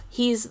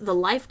 he's the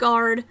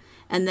lifeguard,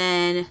 and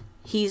then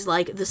he's,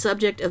 like, the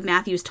subject of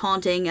Matthew's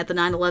taunting at the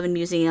 9/11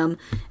 museum,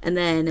 and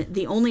then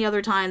the only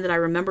other time that I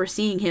remember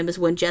seeing him is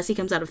when Jesse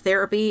comes out of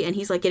therapy, and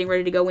he's, like, getting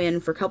ready to go in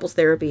for couples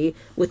therapy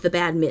with the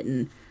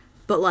badminton.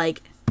 But,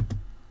 like...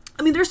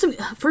 I mean, there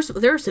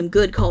are some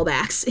good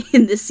callbacks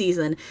in this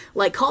season.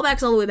 Like,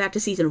 callbacks all the way back to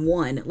season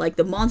 1. Like,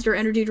 the Monster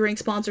Energy drink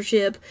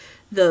sponsorship,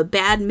 the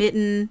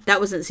badminton, that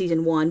wasn't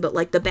season 1, but,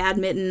 like, the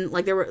badminton,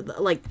 like, there were,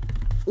 like,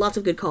 lots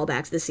of good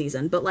callbacks this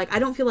season. But, like, I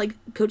don't feel like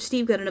Coach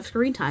Steve got enough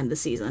screen time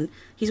this season.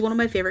 He's one of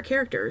my favorite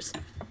characters.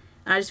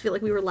 And I just feel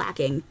like we were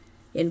lacking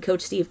in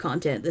Coach Steve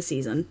content this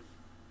season.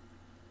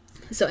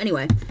 So,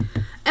 anyway...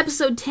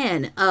 Episode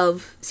 10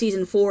 of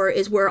Season 4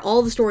 is where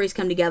all the stories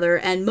come together,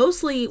 and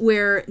mostly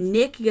where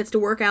Nick gets to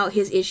work out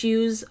his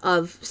issues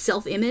of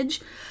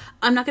self-image.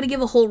 I'm not going to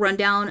give a whole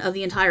rundown of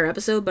the entire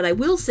episode, but I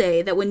will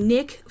say that when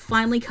Nick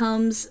finally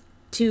comes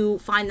to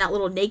find that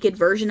little naked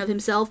version of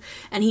himself,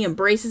 and he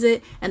embraces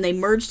it, and they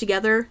merge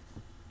together,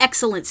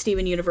 excellent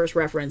Steven Universe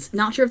reference.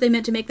 Not sure if they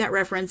meant to make that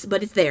reference,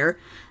 but it's there.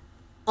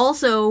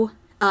 Also...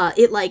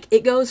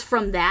 it goes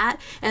from that,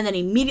 and then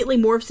immediately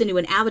morphs into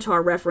an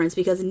Avatar reference,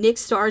 because Nick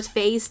Star's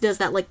face does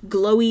that, like,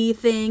 glowy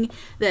thing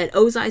that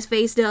Ozai's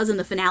face does in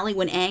the finale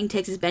when Aang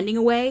takes his bending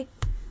away.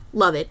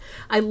 Love it.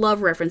 I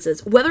love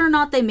references. Whether or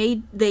not they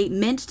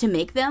meant to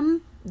make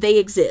them, they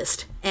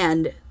exist,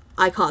 and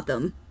I caught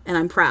them, and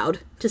I'm proud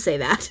to say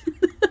that.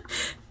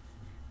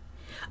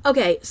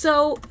 Okay,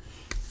 so,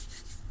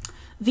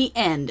 the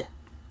end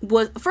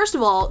was, first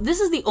of all,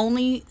 this is the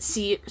only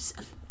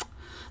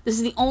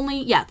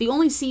the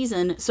only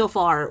season so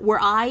far where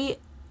I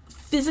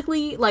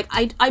physically, like,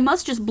 I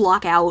must just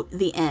block out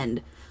the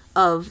end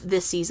of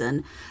this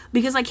season,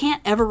 because I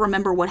can't ever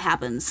remember what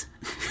happens.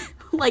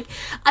 Like,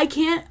 I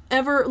can't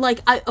ever, like,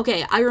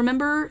 I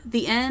remember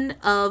the end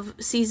of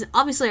season,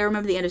 obviously I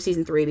remember the end of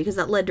season 3, because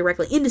that led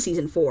directly into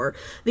season 4.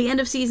 The end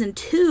of season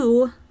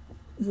 2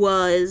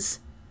 was,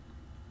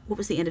 what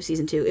was the end of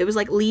season 2? It was,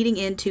 like, leading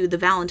into the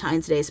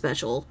Valentine's Day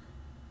special.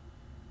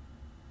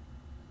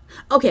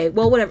 Okay,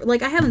 well, whatever.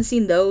 Like, I haven't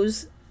seen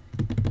those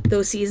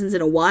seasons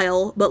in a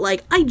while, but,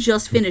 like, I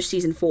just finished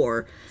season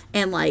 4,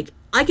 and, like,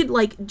 I could,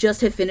 like,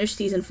 just have finished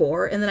season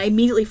 4, and then I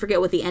immediately forget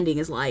what the ending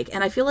is like,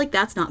 and I feel like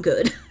that's not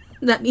good.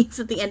 That means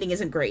that the ending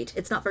isn't great.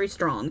 It's not very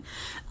strong.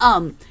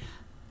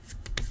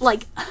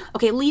 like,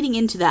 okay, leading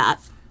into that,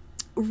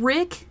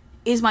 Rick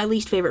is my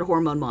least favorite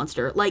hormone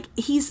monster. Like,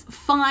 he's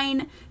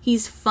fine,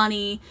 he's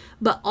funny,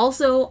 but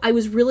also I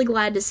was really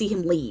glad to see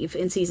him leave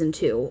in season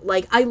 2.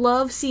 Like, I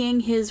love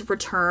seeing his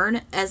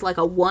return as, like,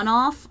 a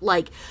one-off,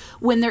 like,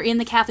 when they're in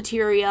the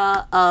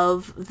cafeteria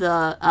of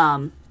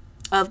the,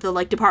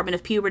 like, Department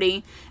of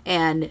Puberty,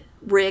 and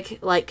Rick,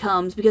 like,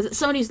 comes, because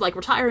somebody's, like,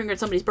 retiring or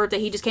somebody's birthday,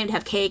 he just came to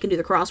have cake and do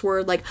the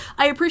crossword. Like,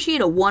 I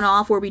appreciate a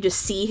one-off where we just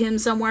see him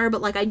somewhere,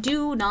 but, like, I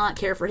do not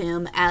care for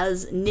him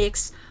as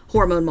Nick's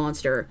hormone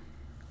monster,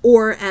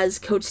 or as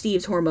Coach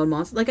Steve's hormone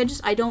monster. Like,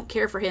 I don't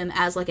care for him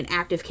as, like, an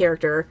active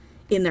character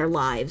in their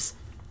lives.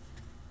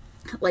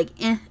 Like,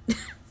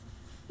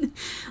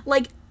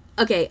 Like,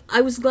 okay,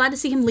 I was glad to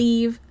see him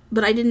leave,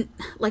 but I didn't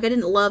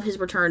love his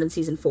return in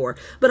season 4.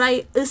 But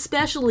I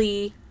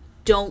especially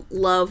don't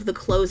love the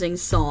closing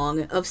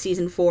song of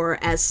season 4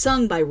 as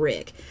sung by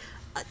Rick.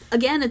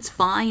 Again, it's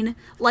fine.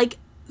 Like,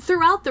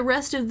 throughout the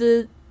rest of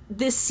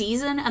this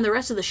season and the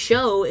rest of the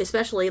show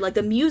especially, like,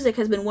 the music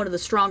has been one of the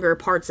stronger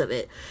parts of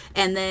it.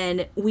 And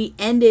then we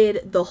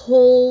ended the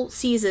whole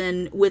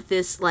season with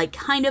this, like,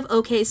 kind of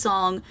okay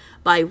song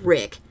by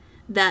Rick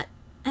that,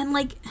 and,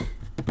 like,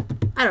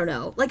 I don't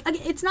know, like,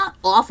 it's not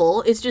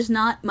awful, it's just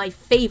not my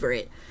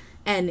favorite.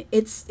 And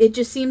it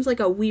just seems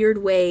like a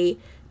weird way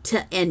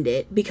to end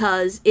it,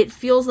 because it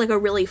feels like a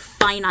really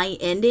finite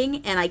ending,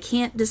 and I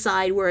can't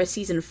decide where a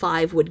season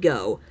 5 would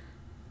go.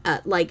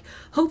 Like,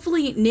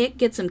 hopefully Nick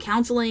gets some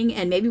counseling,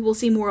 and maybe we'll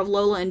see more of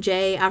Lola and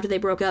Jay after they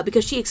broke up,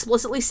 because she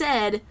explicitly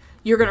said,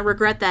 you're going to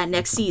regret that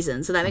next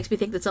season, so that makes me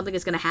think that something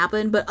is going to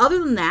happen. But other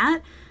than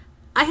that,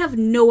 I have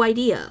no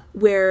idea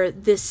where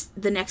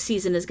the next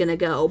season is going to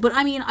go. But,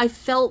 I mean, I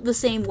felt the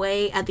same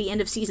way at the end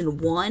of season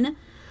 1,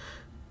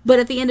 but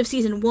at the end of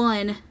season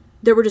 1,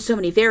 there were just so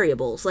many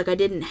variables. Like, I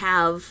didn't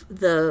have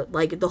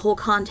the whole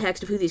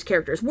context of who these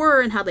characters were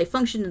and how they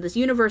functioned in this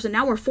universe, and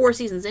now we're 4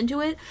 seasons into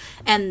it,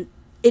 and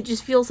it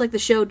just feels like the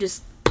show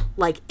just,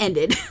 like,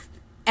 ended.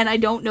 And I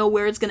don't know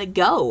where it's gonna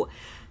go.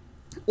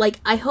 Like,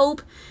 I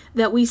hope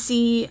that we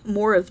see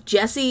more of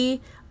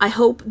Jesse. I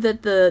hope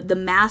that the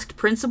masked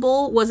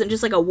principal wasn't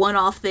just, like, a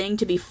one-off thing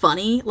to be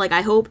funny. Like,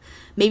 I hope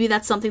maybe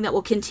that's something that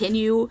will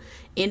continue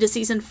into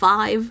season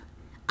 5.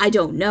 I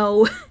don't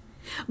know.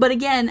 But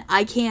again,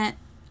 I can't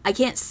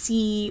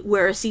see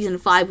where a season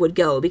 5 would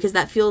go, because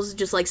that feels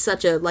just like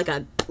such a, like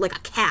a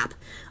cap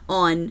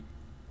on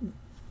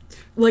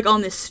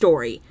this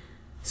story.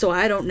 So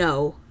I don't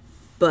know,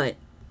 but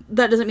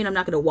that doesn't mean I'm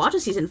not going to watch a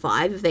season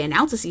 5. If they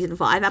announce a season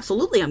 5,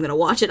 absolutely I'm going to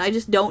watch it. I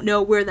just don't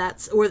know where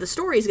the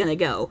story's going to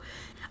go.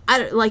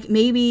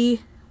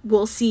 Maybe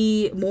we'll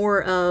see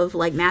more of,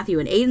 like, Matthew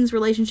and Aiden's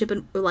relationship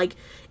and, like,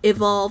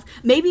 evolve.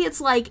 Maybe it's,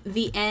 like,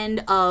 the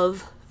end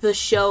of the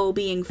show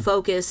being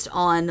focused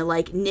on,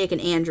 like, Nick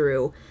and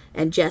Andrew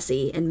and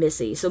Jesse and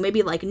Missy. So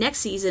maybe, like, next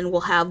season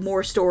we'll have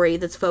more story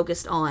that's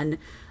focused on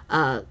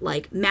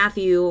like,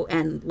 Matthew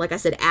and, like I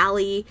said,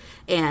 Allie,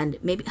 and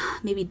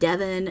maybe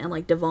Devin and,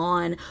 like,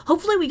 Devon.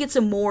 Hopefully we get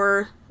some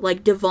more,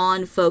 like,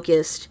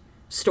 Devon-focused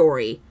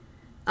story.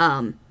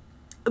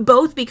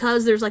 Both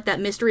because there's, like, that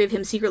mystery of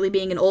him secretly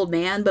being an old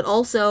man, but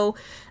also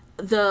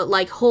the,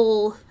 like,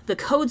 the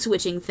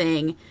code-switching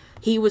thing.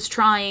 He was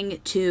trying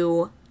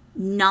to,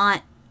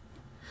 like,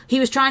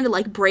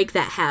 break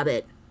that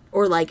habit,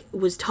 or, like,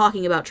 was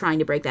talking about trying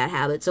to break that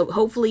habit. So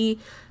hopefully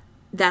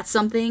that's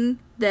something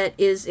that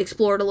is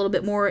explored a little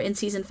bit more in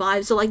season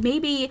 5. So, like,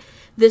 maybe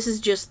this is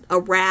just a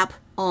wrap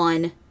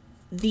on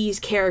these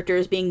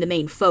characters being the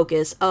main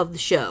focus of the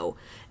show,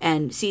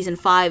 and season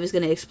 5 is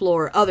going to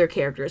explore other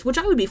characters, which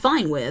I would be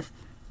fine with.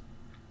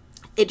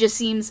 It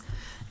seems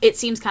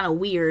kind of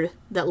weird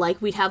that,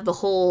 like, we'd have the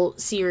whole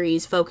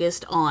series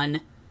focused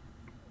on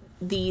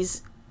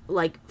these,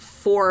 like,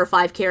 4 or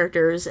 5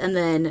 characters, and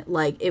then,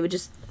 like, it would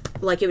just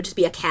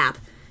be a cap,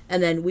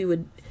 and then we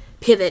would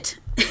pivot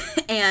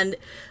and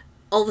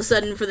all of a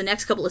sudden for the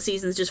next couple of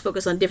seasons just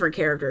focus on different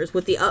characters,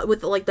 with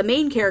the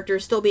main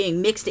characters still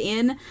being mixed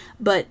in.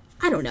 But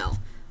I don't know.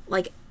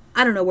 Like,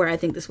 I don't know where I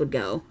think this would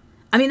go.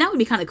 I mean, that would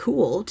be kind of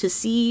cool to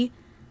see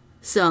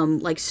some,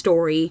 like,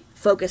 story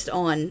focused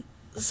on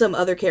some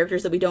other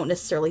characters that we don't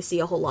necessarily see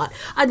a whole lot.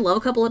 I'd love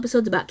a couple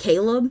episodes about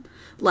Caleb.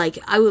 Like,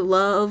 I would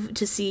love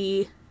to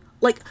see,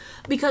 like,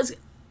 because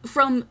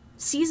from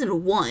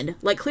season 1,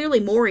 like, clearly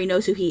Maury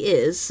knows who he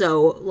is,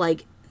 so,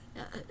 like,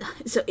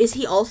 so is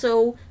he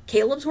also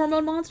Caleb's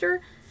hormone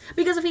monster?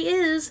 Because if he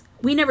is,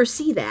 we never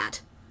see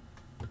that.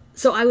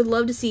 So I would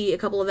love to see a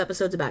couple of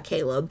episodes about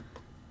Caleb.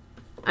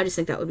 I just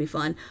think that would be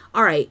fun.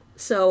 Alright,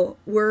 so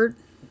we're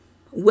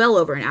well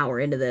over an hour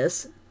into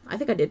this. I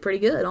think I did pretty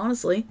good,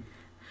 honestly.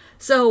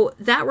 So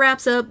that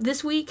wraps up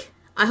this week.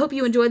 I hope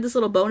you enjoyed this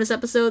little bonus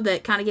episode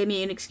that kind of gave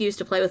me an excuse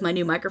to play with my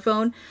new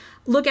microphone.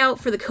 Look out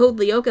for the Code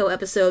Lyoko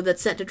episode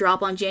that's set to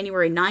drop on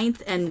January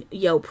 9th, and,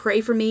 pray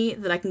for me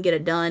that I can get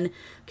it done,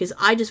 because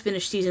I just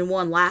finished season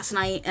 1 last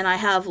night, and I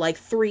have, like,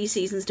 3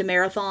 seasons to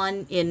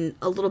marathon in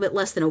a little bit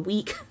less than a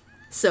week.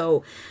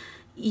 So,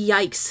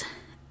 yikes.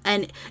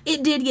 And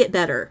it did get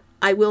better.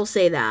 I will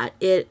say that.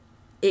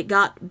 it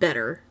got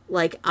better.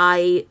 Like,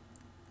 I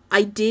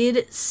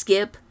did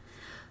skip,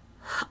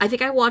 I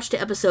think I watched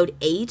to episode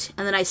 8,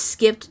 and then I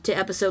skipped to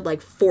episode,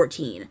 like,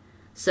 14.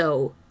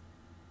 So,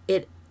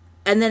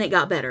 and then it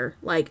got better.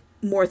 Like,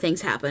 more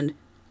things happened.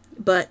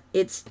 But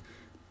it's,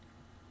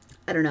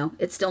 I don't know,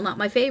 it's still not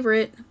my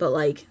favorite, but,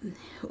 like,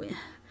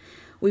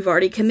 we've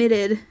already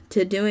committed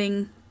to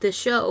doing this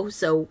show,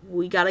 so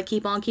we gotta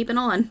keep on keeping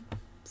on.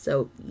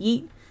 So,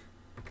 yeet.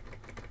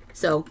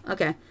 So,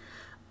 okay.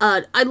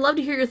 I'd love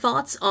to hear your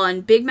thoughts on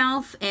Big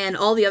Mouth and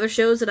all the other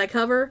shows that I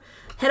cover.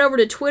 Head over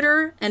to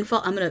Twitter and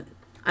follow.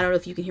 I don't know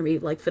if you can hear me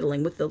like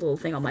fiddling with the little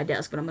thing on my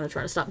desk, but I'm gonna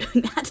try to stop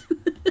doing that.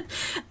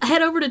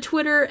 Head over to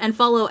Twitter and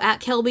follow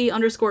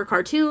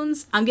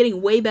 @Kelby_cartoons. I'm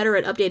getting way better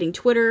at updating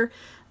Twitter.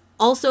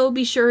 Also,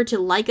 be sure to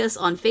like us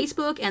on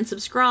Facebook and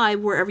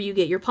subscribe wherever you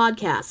get your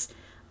podcasts.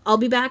 I'll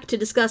be back to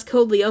discuss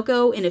Code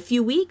Lyoko in a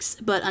few weeks,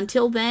 but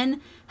until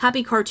then,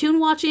 happy cartoon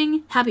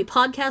watching, happy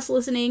podcast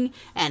listening,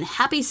 and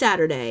happy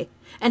Saturday.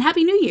 And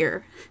Happy New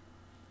Year.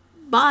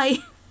 Bye.